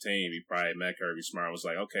visited the team, he probably met Kirby Smart, was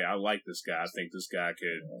like, okay, I like this guy. I think this guy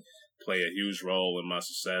could play a huge role in my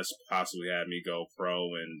success, possibly have me go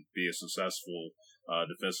pro and be a successful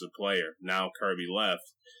defensive player. Now Kirby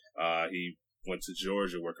left. He went to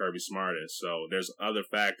Georgia where Kirby Smart is. So there's other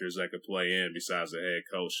factors that could play in besides the head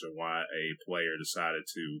coach and why a player decided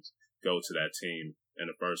to go to that team in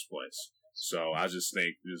the first place. So I just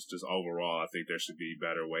think just overall, I think there should be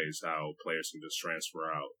better ways how players can just transfer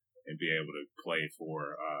out and be able to play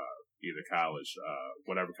for either college,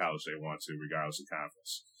 whatever college they want to, regardless of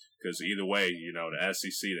conference. Because either way, the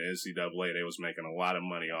SEC, the NCAA, they was making a lot of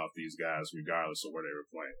money off these guys regardless of where they were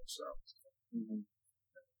playing. So. Mm-hmm.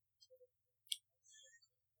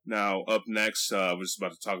 Now, up next, we're just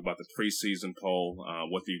about to talk about the preseason poll.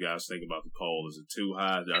 What do you guys think about the poll? Is it too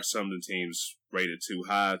high? Are some of the teams rated too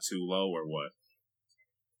high, too low, or what?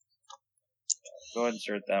 Go ahead and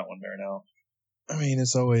start that one, Darnell. I mean,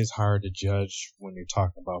 it's always hard to judge when you're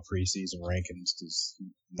talking about preseason rankings because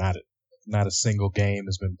not a single game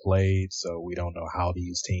has been played, so we don't know how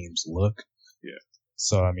these teams look. Yeah.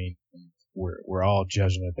 So, I mean, we're all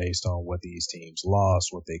judging it based on what these teams lost,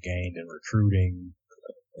 what they gained in recruiting.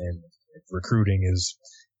 And recruiting is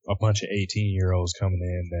a bunch of 18-year-olds coming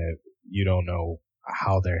in that you don't know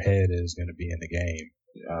how their head is going to be in the game,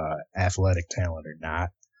 athletic talent or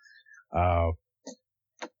not.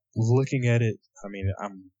 Looking at it, I mean,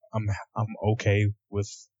 I'm okay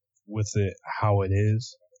with it how it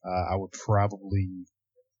is. I would probably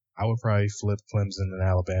flip Clemson and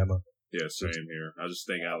Alabama. Yeah, same here. I just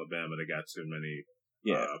think Alabama, they got too many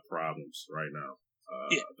problems right now.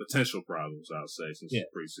 Potential problems, I would say, since it's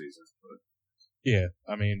preseason. But. Yeah,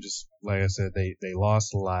 I mean, just like I said, they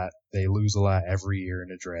lost a lot. They lose a lot every year in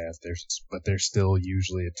the draft. But they're still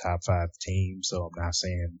usually a top 5 team. So I'm not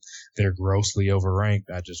saying they're grossly overranked.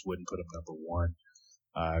 I just wouldn't put them number 1.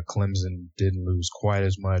 Clemson didn't lose quite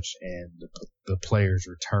as much, and the players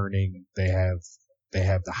returning, they have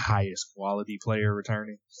the highest quality player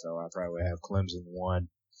returning. So I probably have Clemson 1,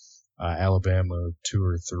 Alabama 2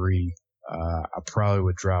 or 3. I probably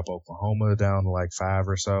would drop Oklahoma down to like 5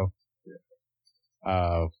 or so.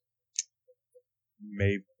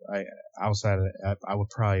 Maybe outside of that, I would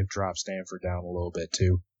probably drop Stanford down a little bit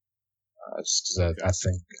too. Just 'cause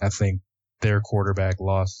I think their quarterback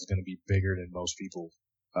loss is going to be bigger than most people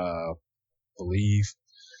believe.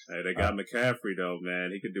 Hey, they got McCaffrey though,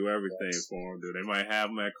 man. He could do everything for them, dude. They might have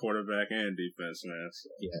him at quarterback and defense, man. So.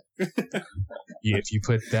 Yeah. Yeah, if you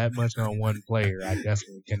put that much on one player, I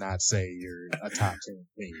definitely cannot say you're a top 10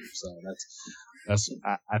 team. So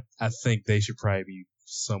I think they should probably be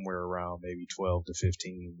somewhere around maybe 12 to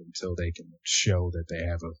 15 until they can show that they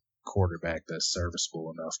have a quarterback that's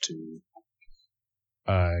serviceable enough to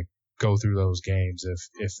go through those games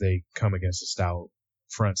if they come against a stout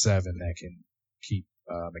front seven that can keep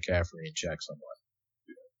McCaffrey in check somewhat.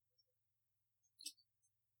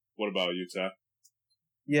 What about you, Ty?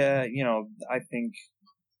 Yeah, I think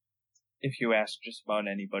if you ask just about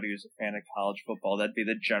anybody who's a fan of college football, that'd be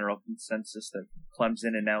the general consensus that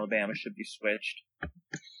Clemson and Alabama should be switched.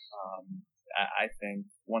 I think,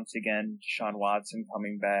 once again, Sean Watson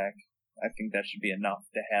coming back, I think that should be enough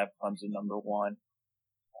to have Clemson number 1.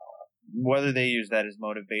 Whether they use that as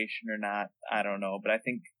motivation or not, I don't know. But I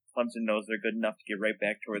think Clemson knows they're good enough to get right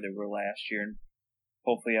back to where they were last year and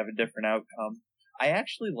hopefully have a different outcome. I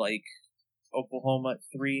actually like Oklahoma at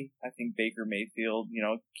 3. I think Baker Mayfield,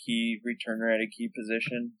 key returner at a key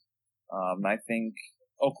position. I think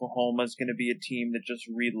Oklahoma's going to be a team that just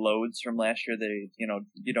reloads from last year. They,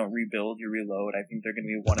 you don't rebuild, you reload. I think they're going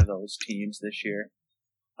to be one of those teams this year.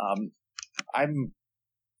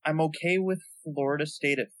 I'm okay with Florida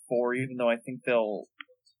State at 4, even though I think they'll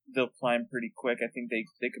climb pretty quick. I think they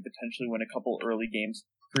could potentially win a couple early games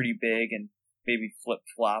pretty big and maybe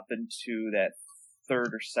flip-flop into that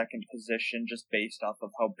third or second position just based off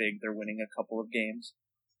of how big they're winning a couple of games.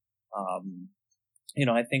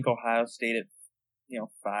 I think Ohio State at,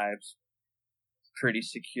 5's pretty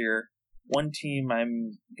secure. One team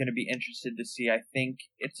I'm going to be interested to see, I think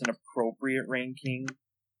it's an appropriate ranking,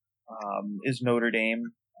 is Notre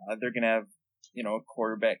Dame. They're going to have, a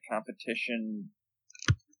quarterback competition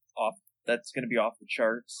that's going to be off the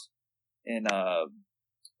charts. And,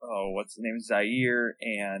 what's the name? Zaire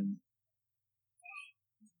and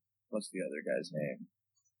what's the other guy's name?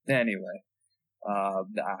 Anyway,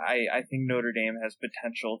 I think Notre Dame has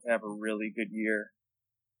potential to have a really good year.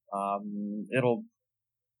 It'll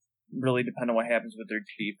really depend on what happens with their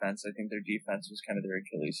defense. I think their defense was kind of their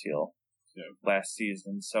Achilles heel last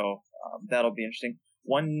season. So, that'll be interesting.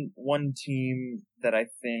 One team that I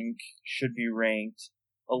think should be ranked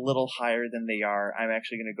a little higher than they are, I'm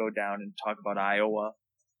actually going to go down and talk about Iowa,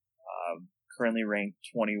 currently ranked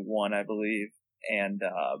 21, I believe. And,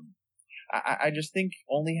 I just think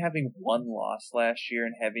only having one loss last year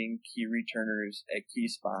and having key returners at key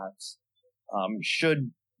spots,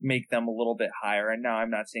 should make them a little bit higher. And now I'm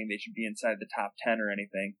not saying they should be inside the top 10 or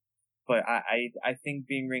anything, but I think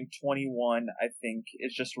being ranked 21, I think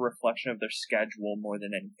is just a reflection of their schedule more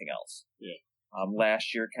than anything else. Yeah.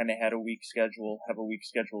 Last year kind of had a weak schedule, have a weak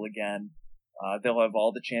schedule again. They'll have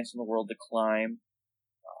all the chance in the world to climb.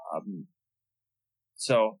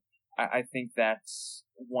 So I think that's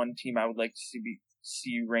one team I would like to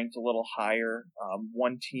see ranked a little higher.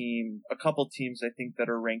 A couple teams I think that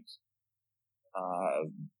are ranked,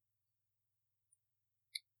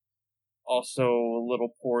 also a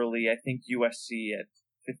little poorly. I think USC at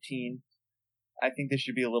 15. I think they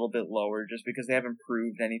should be a little bit lower just because they haven't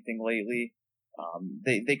proved anything lately.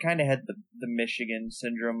 They kind of had the Michigan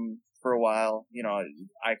syndrome for a while.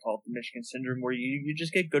 I call it the Michigan syndrome, where you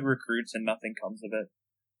just get good recruits and nothing comes of it.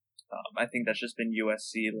 I think that's just been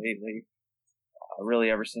USC lately, really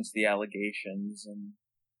ever since the allegations and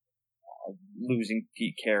losing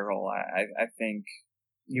Pete Carroll. I think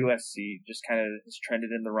USC just kind of has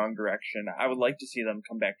trended in the wrong direction. I would like to see them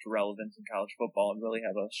come back to relevance in college football and really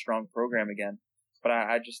have a strong program again, but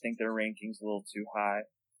I just think their ranking's a little too high.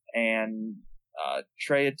 And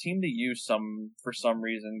Trey, a team that you for some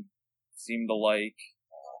reason seem to like,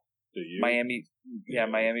 Miami,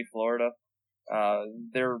 Florida.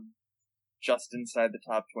 They're just inside the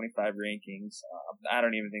top 25 rankings. I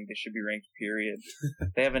don't even think they should be ranked, period.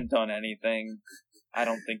 They haven't done anything. I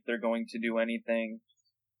don't think they're going to do anything.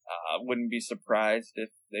 Wouldn't be surprised if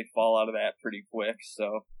they fall out of that pretty quick.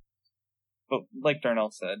 So, but like Darnell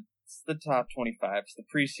said, it's the top 25. It's the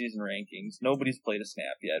preseason rankings. Nobody's played a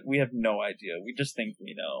snap yet. We have no idea. We just think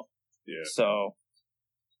we know. Yeah. So,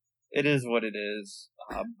 it is what it is.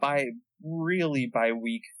 By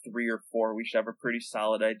week 3 or 4, we should have a pretty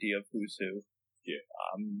solid idea of who's who. Yeah.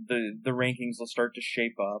 The rankings will start to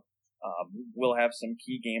shape up. We'll have some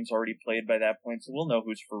key games already played by that point, so we'll know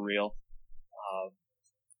who's for real.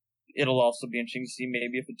 It'll also be interesting to see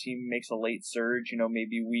maybe if a team makes a late surge,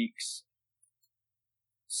 maybe weeks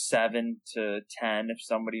 7 to 10, if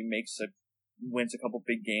somebody wins a couple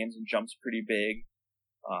big games and jumps pretty big.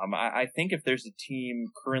 I think if there's a team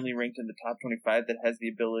currently ranked in the top 25 that has the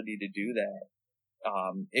ability to do that,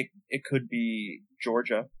 it could be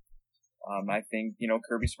Georgia. I think,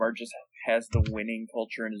 Kirby Smart just has the winning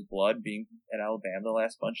culture in his blood, being at Alabama the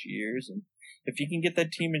last bunch of years. And if he can get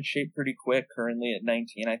that team in shape pretty quick, currently at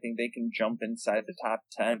 19, I think they can jump inside the top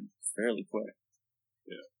 10 fairly quick.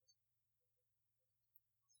 Yeah.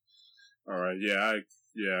 All right. I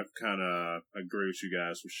kind of agree with you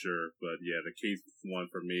guys for sure. But yeah, the key one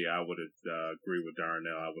for me, I would have agree with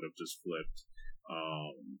Darnell. I would have just flipped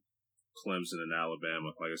Clemson and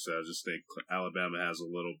Alabama. Like I said, I just think Alabama has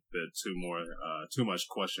a little bit too much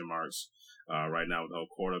question marks right now with the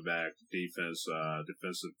whole quarterback, defense,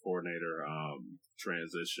 defensive coordinator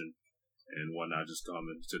transition and whatnot just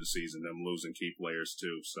coming to the season, them losing key players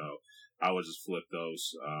too. So I would just flip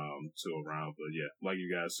those two around. But yeah, like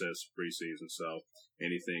you guys said, it's preseason, so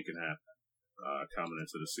anything can happen coming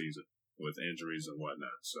into the season with injuries and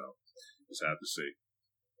whatnot. So just have to see.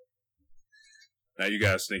 Now, you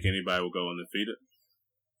guys think anybody will go undefeated?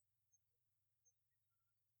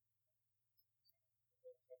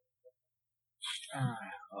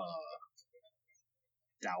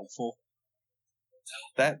 Doubtful.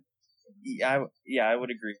 I would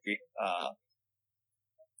agree.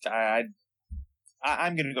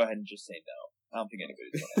 I'm going to go ahead and just say no. I don't think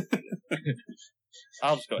anybody's going to beat it.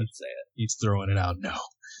 I'll just go ahead and say it. He's throwing it out. No.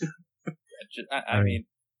 I mean,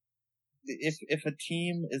 if a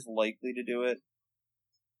team is likely to do it,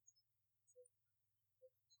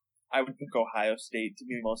 I would pick Ohio State to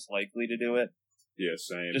be most likely to do it. Yeah,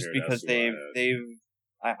 same. Just here. because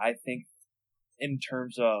I think in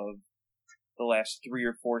terms of the last 3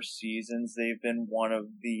 or 4 seasons, they've been one of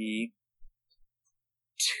the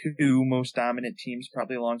 2 most dominant teams,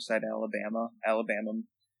 probably alongside Alabama. Alabama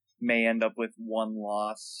may end up with 1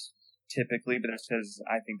 loss typically, but that's because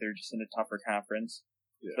I think they're just in a tougher conference.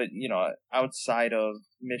 Yeah. But, outside of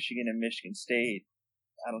Michigan and Michigan State,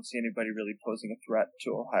 I don't see anybody really posing a threat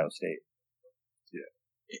to Ohio State. Yeah.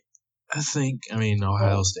 I think,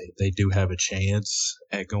 Ohio State, they do have a chance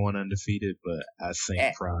at going undefeated, but I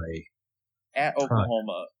think probably at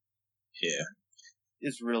Oklahoma, yeah,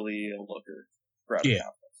 is really a looker for out of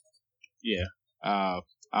conference. Yeah. I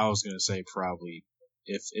was gonna say probably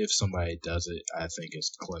if somebody does it, I think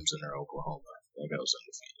it's Clemson or Oklahoma that goes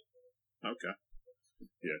undefeated. Okay.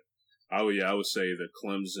 Yeah. I would say the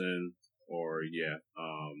Clemson or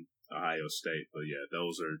Ohio State, but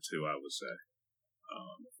those are 2 I would say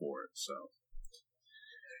for it. So,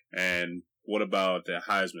 and what about the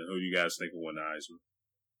Heisman? Who do you guys think will win the Heisman?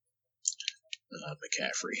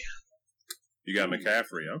 McCaffrey. You got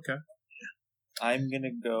McCaffrey, okay. I'm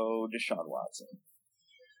gonna go Deshaun Watson.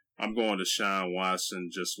 I'm going Deshaun Watson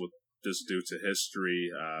just due to history.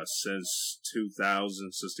 Since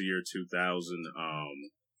the year 2000,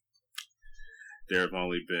 there have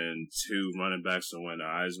only been 2 running backs to win the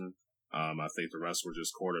Heisman. I think the rest were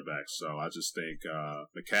just quarterbacks. So I just think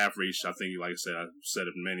McCaffrey, I think, like I said, I've said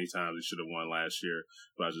it many times, he should have won last year.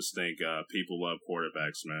 But I just think people love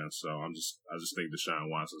quarterbacks, man. So I just think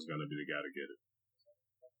Deshaun Watson's going to be the guy to get it.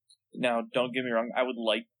 Now, don't get me wrong.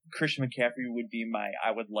 Christian McCaffrey would be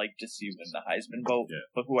I would like to see win the Heisman vote. Yeah.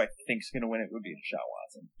 But who I think is going to win it would be Deshaun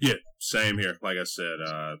Watson. Yeah, same here. Like I said,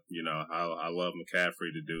 I love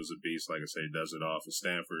McCaffrey. The dude's a beast. Like I say, he does it all for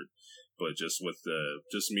Stanford. But just with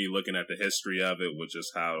me looking at the history of it, with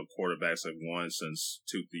just how quarterbacks have won since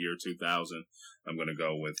the year 2000, I'm going to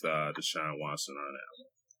go with Deshaun Watson on that.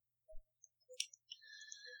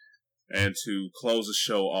 And to close the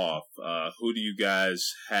show off, who do you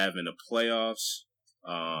guys have in the playoffs?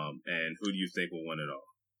 And who do you think will win it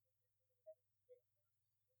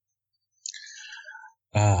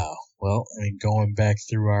all? Well, going back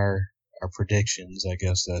through our predictions, I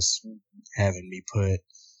guess that's having me put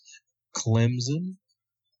Clemson,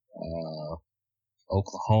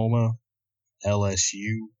 Oklahoma,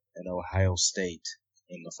 LSU, and Ohio State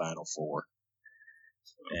in the Final Four.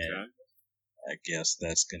 Okay. And I guess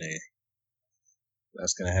that's gonna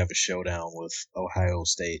have a showdown with Ohio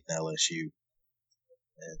State and LSU.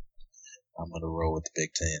 And I'm gonna roll with the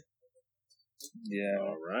Big Ten. Yeah.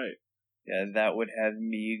 All right. Yeah, that would have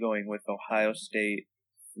me going with Ohio State,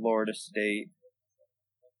 Florida State,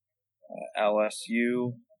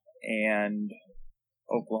 LSU, and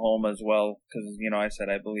Oklahoma as well. Because, I said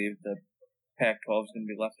I believe the Pac-12 is going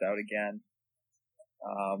to be left out again.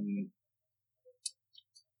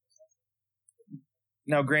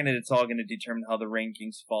 Now, granted, it's all going to determine how the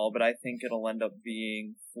rankings fall, but I think it'll end up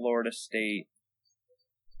being Florida State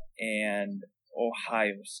and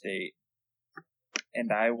Ohio State.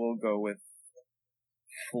 And I will go with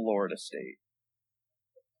Florida State.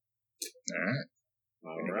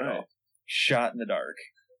 All right. Shot in the dark.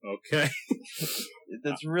 Okay.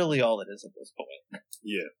 That's really all it is at this point.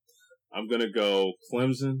 Yeah. I'm going to go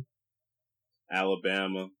Clemson,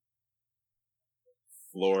 Alabama,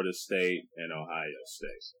 Florida State, and Ohio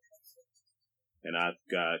State. And I've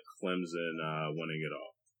got Clemson winning it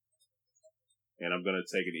all. And I'm going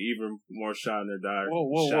to take an even more shot in the dark.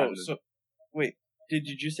 Whoa. So, wait, did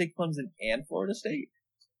you say Clemson and Florida State?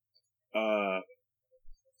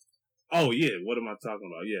 Oh, yeah. What am I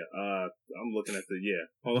talking about? Yeah. I'm looking at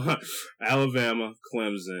hold on. Alabama,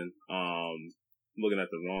 Clemson. I'm looking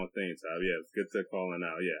at the wrong thing, Tyler. Yeah, good to calling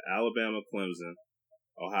out. Yeah. Alabama, Clemson,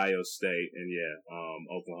 Ohio State, and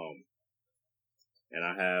Oklahoma. And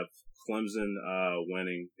I have Clemson,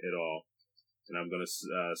 winning it all. And I'm going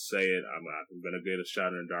to say it. I'm going to get a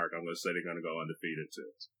shot in the dark. I'm going to say they're going to go undefeated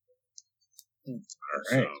too.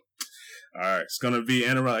 All right. All right, it's going to be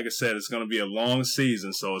interesting. Like I said, it's going to be a long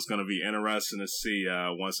season, so it's going to be interesting to see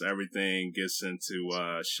once everything gets into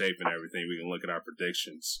shape and everything. We can look at our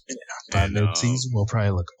predictions. By mid-season, we'll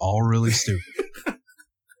probably look all really stupid.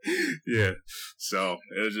 Yeah. So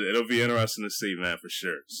it'll be interesting to see, man, for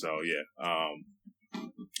sure. So yeah,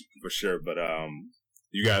 for sure. But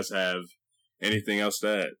you guys have anything else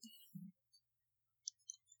to add?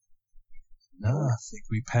 No, I think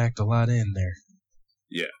we packed a lot in there.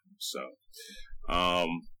 Yeah. So,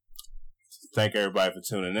 thank everybody for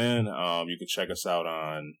tuning in. You can check us out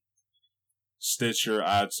on Stitcher,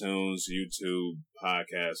 iTunes, YouTube,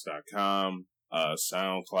 podcast.com,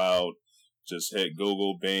 SoundCloud. Just hit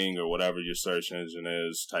Google, Bing, or whatever your search engine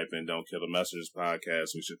is. Type in Don't Kill the Messengers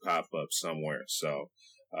podcast. We should pop up somewhere. So,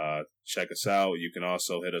 check us out. You can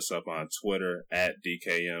also hit us up on Twitter at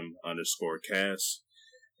DKM_cast.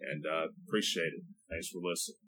 And appreciate it. Thanks for listening.